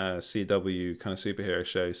CW kind of superhero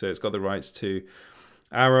show. So it's got the rights to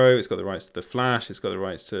Arrow, it's got the rights to The Flash, it's got the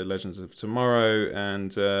rights to Legends of Tomorrow,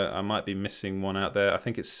 and I might be missing one out there. I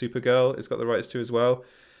think it's Supergirl it's got the rights to as well.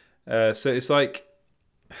 So it's like,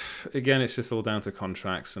 again, it's just all down to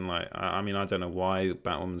contracts, and like, I mean, I don't know why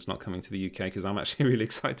Batwoman's not coming to the UK because I'm actually really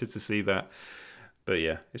excited to see that. But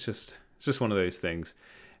yeah, it's just one of those things.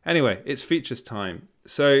 Anyway, it's features time.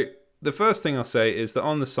 So the first thing I'll say is that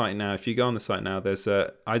on the site now, if you go on the site now,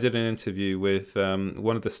 I did an interview with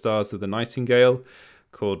one of the stars of The Nightingale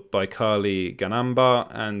called Baikali Ganamba,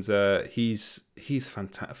 and he's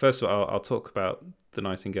fantastic. First of all, I'll talk about The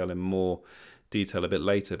Nightingale in more detail a bit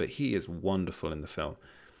later, but he is wonderful in the film.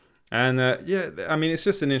 And I mean, it's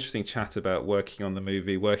just an interesting chat about working on the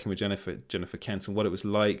movie, working with Jennifer Kent, and what it was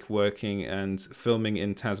like working and filming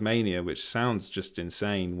in Tasmania, which sounds just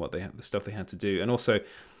insane. The stuff they had to do, and also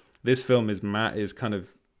this film is kind of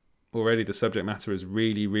already the subject matter is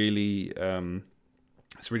really, really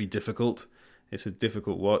it's really difficult. It's a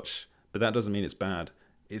difficult watch, but that doesn't mean it's bad.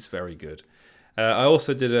 It's very good. I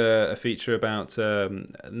also did a feature about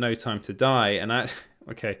No Time to Die, and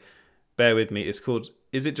okay, bear with me. It's called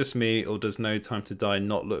Is It Just Me or Does No Time to Die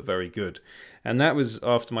Not Look Very Good? And that was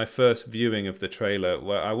after my first viewing of the trailer,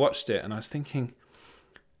 where I watched it and I was thinking,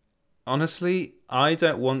 honestly, I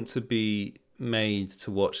don't want to be made to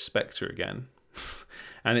watch Spectre again.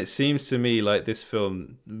 And it seems to me like this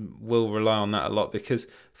film will rely on that a lot because,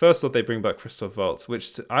 first off, they bring back Christoph Waltz,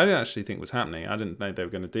 which I didn't actually think was happening. I didn't know they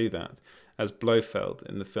were going to do that as Blofeld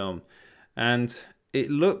in the film. And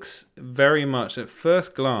it looks very much, at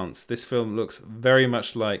first glance, this film looks very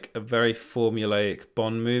much like a very formulaic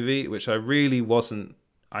Bond movie, which I really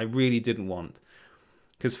didn't want.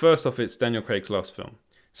 Because first off, it's Daniel Craig's last film.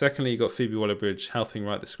 Secondly, you've got Phoebe Waller-Bridge helping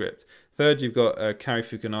write the script. Third, you've got Cary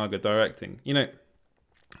Fukunaga directing.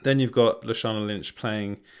 Then you've got Lashana Lynch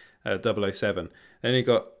playing 007. Then you've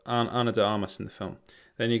got Ana de Armas in the film.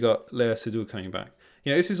 Then you've got Léa Seydoux coming back.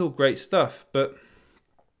 This is all great stuff, but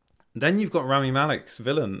then you've got Rami Malek's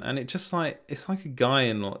villain, and it's like a guy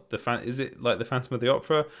in is it like the Phantom of the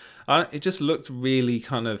Opera? It just looked really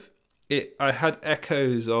kind of I had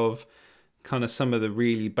echoes of kind of some of the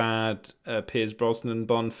really bad Pierce Brosnan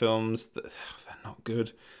Bond films. They're not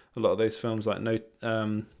good. A lot of those films, like I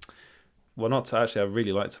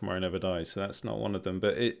really liked Tomorrow Never Dies, so that's not one of them.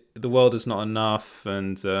 But The World Is Not Enough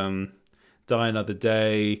and Die Another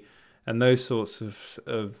Day and those sorts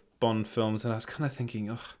of Bond films, and I was kind of thinking,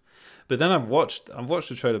 oh. But then I've watched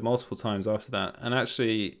the trailer multiple times after that, and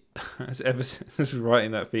actually, ever since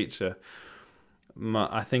writing that feature,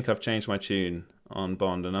 I think I've changed my tune on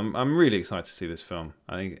Bond, and I'm really excited to see this film.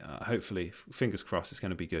 I think hopefully, fingers crossed, it's going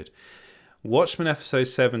to be good. Watchmen Episode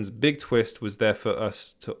 7's big twist was there for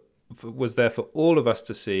all of us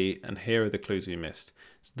to see, and here are the clues we missed.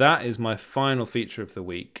 So that is my final feature of the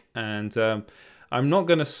week, and I'm not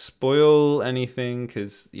going to spoil anything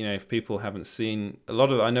because if people haven't seen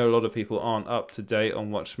I know a lot of people aren't up to date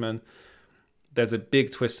on Watchmen. There's a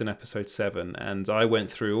big twist in episode 7, and I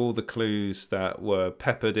went through all the clues that were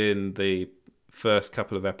peppered in the first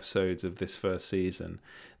couple of episodes of this first season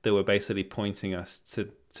that were basically pointing us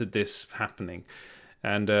to this happening,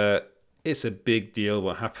 and it's a big deal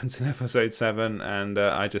what happens in episode 7, and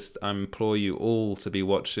I implore you all to be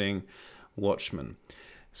watching Watchmen.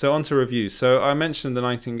 So on to reviews. So I mentioned The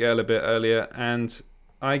Nightingale a bit earlier, and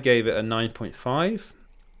I gave it a 9.5.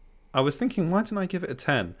 I was thinking, why didn't I give it a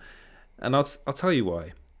 10? And I'll tell you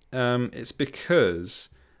why. It's because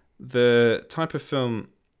the type of film,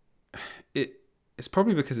 it's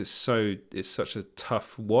probably because it's such a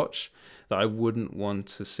tough watch that I wouldn't want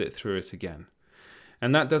to sit through it again.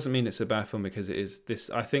 And that doesn't mean it's a bad film, because it is this.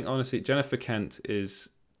 I think honestly, Jennifer Kent is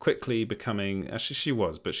quickly becoming, actually she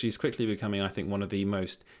was, but she's quickly becoming, I think, one of the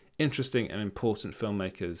most interesting and important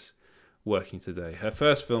filmmakers working today. Her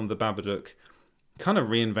first film, The Babadook, kind of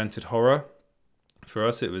reinvented horror. For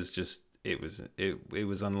us, it was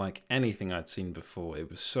unlike anything I'd seen before. It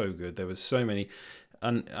was so good. There was so many.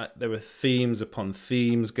 there were themes upon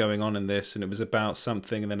themes going on in this, and it was about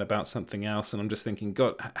something and then about something else, and I'm just thinking,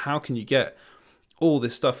 God, how can you get all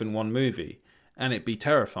this stuff in one movie and it be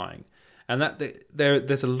terrifying? And that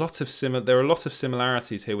there's a lot of there are a lot of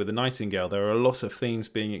similarities here with The Nightingale. There are a lot of themes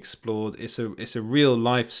being explored. It's a real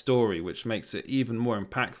life story, which makes it even more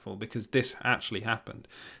impactful because this actually happened.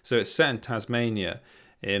 So it's set in Tasmania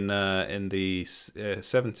in the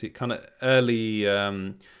 70 kind of early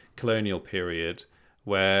colonial period,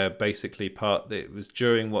 where basically it was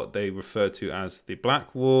during what they referred to as the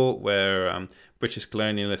Black War, where British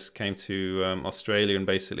colonialists came to Australia and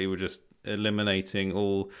basically were just eliminating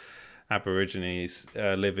all Aborigines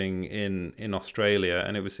living in Australia,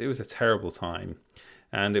 and it was a terrible time,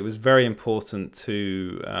 and it was very important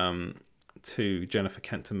to Jennifer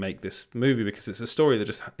Kent to make this movie because it's a story that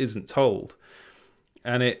just isn't told,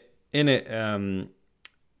 and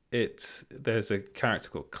there's a character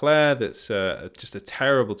called Claire that's just a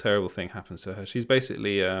terrible thing happens to her. She's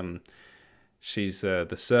basically she's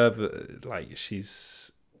the servant, like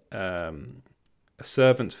she's a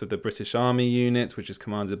servant for the British Army unit, which is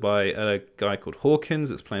commanded by a guy called Hawkins,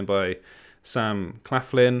 that's played by Sam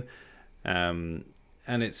Claflin, and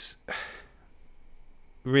it's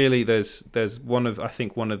really there's one of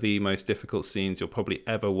the most difficult scenes you'll probably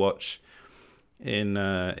ever watch in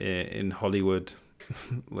Hollywood.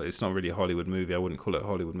 Well, it's not really a Hollywood movie. I wouldn't call it a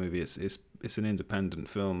Hollywood movie. It's an independent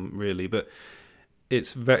film, really, but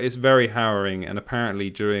it's very harrowing. And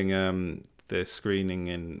apparently during the screening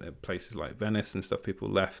in places like Venice and stuff, people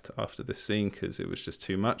left after this scene because it was just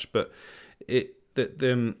too much. But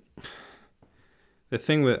the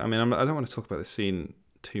thing with, I don't want to talk about the scene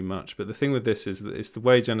too much, but the thing with this is that it's the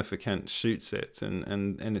way Jennifer Kent shoots it,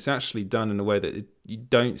 and it's actually done in a way that you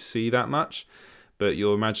don't see that much, but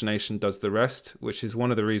your imagination does the rest, which is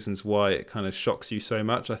one of the reasons why it kind of shocks you so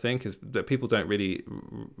much, I think, is that people don't really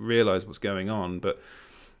realize what's going on, but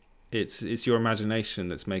it's your imagination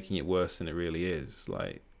that's making it worse than it really is,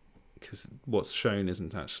 like, because what's shown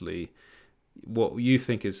isn't actually what you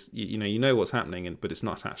think is, you know what's happening, but it's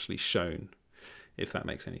not actually shown, if that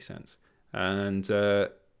makes any sense. And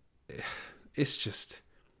it's just,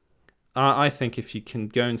 I think if you can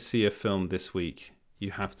go and see a film this week,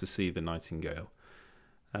 you have to see The Nightingale.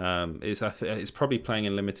 It's probably playing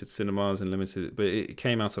in limited cinemas but it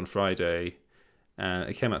came out on Friday, and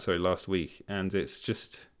it came out last week, and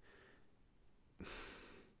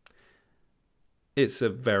it's a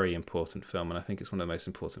very important film, and I think it's one of the most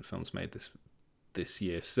important films made this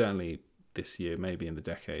year, certainly this year, maybe in this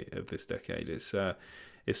decade. It's the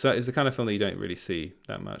kind of film that you don't really see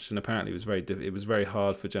that much, and apparently it was very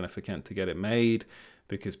hard for Jennifer Kent to get it made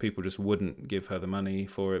because people just wouldn't give her the money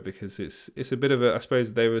for it, because it's a bit of a, I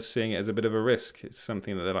suppose they were seeing it as a bit of a risk. It's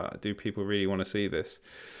something that they're like, do people really want to see this?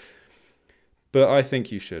 But I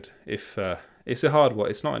think you should. If it's a hard watch,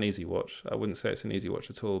 it's not an easy watch. I wouldn't say it's an easy watch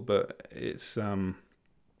at all, but it's a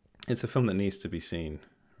film that needs to be seen.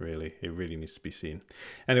 Really, it really needs to be seen.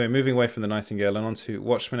 Anyway, moving away from The Nightingale and on to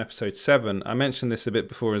Watchmen episode 7. I mentioned this a bit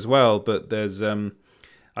before as well, but there's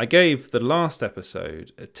I gave the last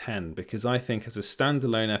episode a 10 because I think as a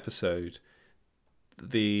standalone episode,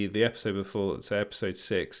 the episode before, so episode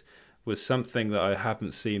 6, was something that I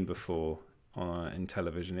haven't seen before in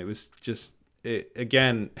television. It was just,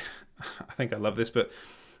 again, I think I love this, but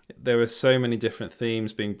there were so many different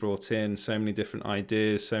themes being brought in, so many different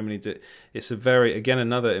ideas, it was a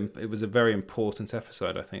very important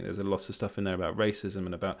episode. I think there's a lot of stuff in there about racism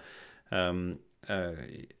and about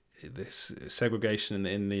this segregation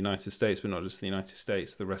in the United States, but not just the United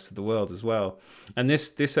States, the rest of the world as well. And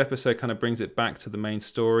this episode kind of brings it back to the main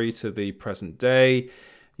story, to the present day.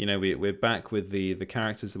 You know, we're back with the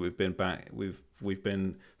characters that we've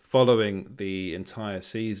been following the entire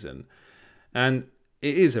season, and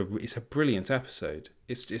it's a brilliant episode.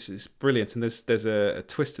 It's brilliant, and there's a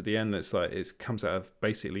twist at the end that's like it comes out of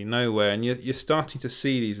basically nowhere, and you're starting to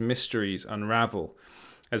see these mysteries unravel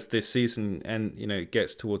as this season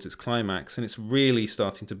gets towards its climax, and it's really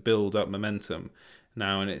starting to build up momentum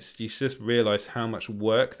now. And you just realise how much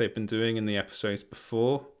work they've been doing in the episodes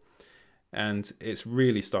before, and it's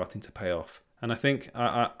really starting to pay off. And I think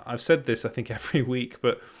I've said this I think every week,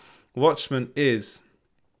 but Watchmen is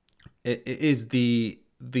the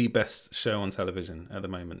best show on television at the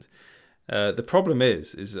moment. The problem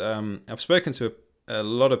is I've spoken to a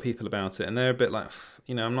lot of people about it, and they're a bit like,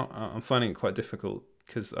 I'm finding it quite difficult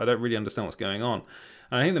because I don't really understand what's going on.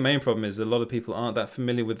 And I think the main problem is a lot of people aren't that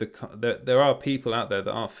familiar with there are people out there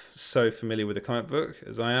that aren't so familiar with the comic book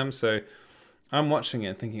as I am. So I'm watching it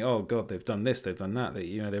and thinking, oh God, they've done this, they've done that.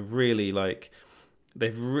 They've really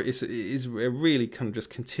it is a really kind of just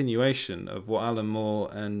continuation of what Alan Moore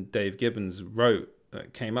and Dave Gibbons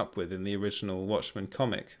came up with in the original Watchmen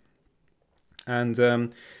comic.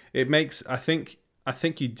 And it makes, I think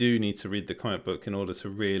you do need to read the comic book in order to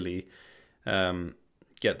really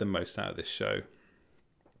get the most out of this show.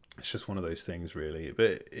 It's just one of those things, really. But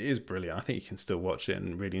it is brilliant. I think you can still watch it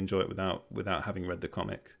and really enjoy it without having read the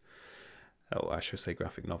comic. Oh, I should say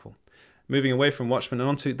graphic novel. Moving away from Watchmen and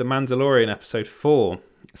on to The Mandalorian episode 4.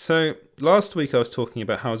 So last week I was talking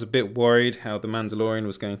about how I was a bit worried how The Mandalorian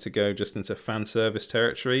was going to go just into fan service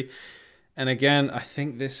territory. And again, I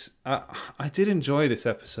think I did enjoy this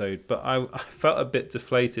episode, but I felt a bit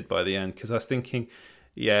deflated by the end because I was thinking,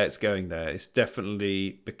 yeah, it's going there. It's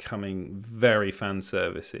definitely becoming very fan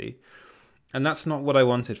servicey. And that's not what I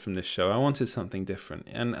wanted from this show. I wanted something different.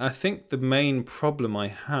 And I think the main problem I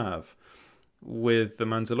have with The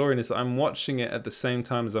Mandalorian is that I'm watching it at the same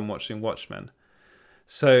time as I'm watching Watchmen.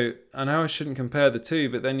 So I know I shouldn't compare the two,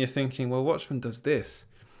 but then you're thinking, well, Watchmen does this.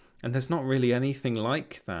 And there's not really anything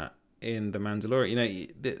like that in The Mandalorian. You know,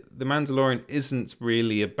 the Mandalorian isn't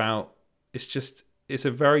really about, it's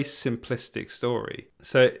a very simplistic story.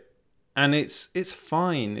 So, and it's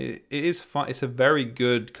fine. It is fine. It's a very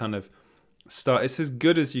good kind of start. It's as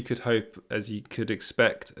good as you could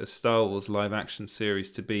expect a Star Wars live action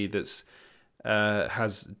series to be that's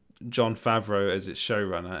has Jon Favreau as its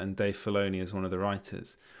showrunner and Dave Filoni as one of the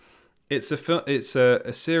writers. It's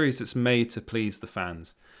a series that's made to please the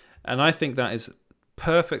fans, and I think that is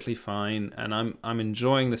perfectly fine. And I'm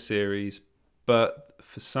enjoying the series, but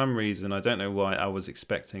for some reason I don't know why I was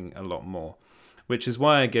expecting a lot more, which is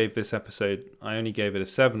why I gave this episode. I only gave it a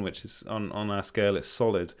 7, which is on our scale. It's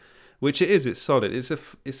solid, which it is. It's solid.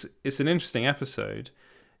 It's an interesting episode.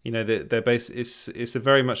 You know, it's a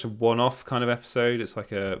very much a one-off kind of episode. It's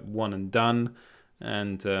like a one and done,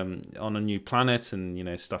 and on a new planet, and you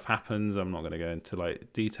know, stuff happens. I'm not going to go into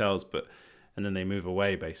like details, and then they move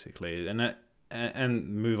away basically, and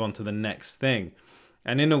move on to the next thing.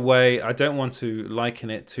 And in a way, I don't want to liken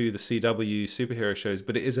it to the CW superhero shows,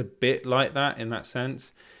 but it is a bit like that in that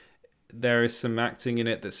sense. There is some acting in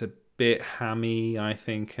it that's a bit hammy, I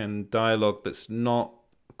think, and dialogue that's not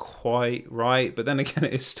quite right, but then again,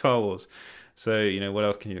 it is Star Wars, so you know, what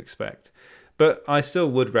else can you expect? But I still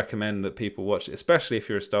would recommend that people watch it, especially if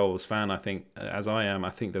you're a Star Wars fan. I think, as I am, I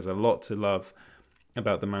think there's a lot to love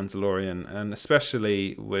about The Mandalorian, and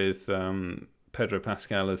especially with Pedro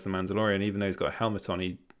Pascal as The Mandalorian. Even though he's got a helmet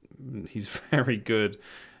on, he's very good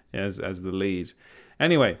as the lead.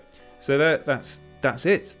 Anyway, so that's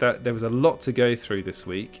it. There was a lot to go through this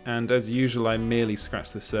week, and as usual, I merely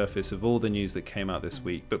scratched the surface of all the news that came out this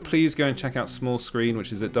week. But please go and check out Small Screen,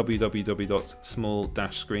 which is at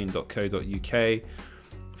www.small-screen.co.uk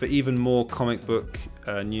for even more comic book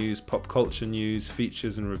news, pop culture news,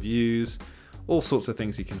 features and reviews, all sorts of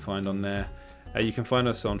things you can find on there. You can find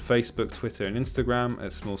us on Facebook, Twitter, and Instagram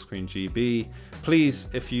at SmallScreenGB. Please,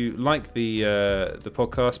 if you like the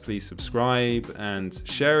podcast, please subscribe and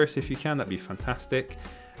share it if you can. That'd be fantastic.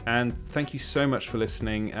 And thank you so much for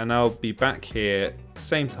listening. And I'll be back here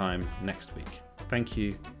same time next week. Thank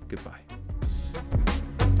you. Goodbye.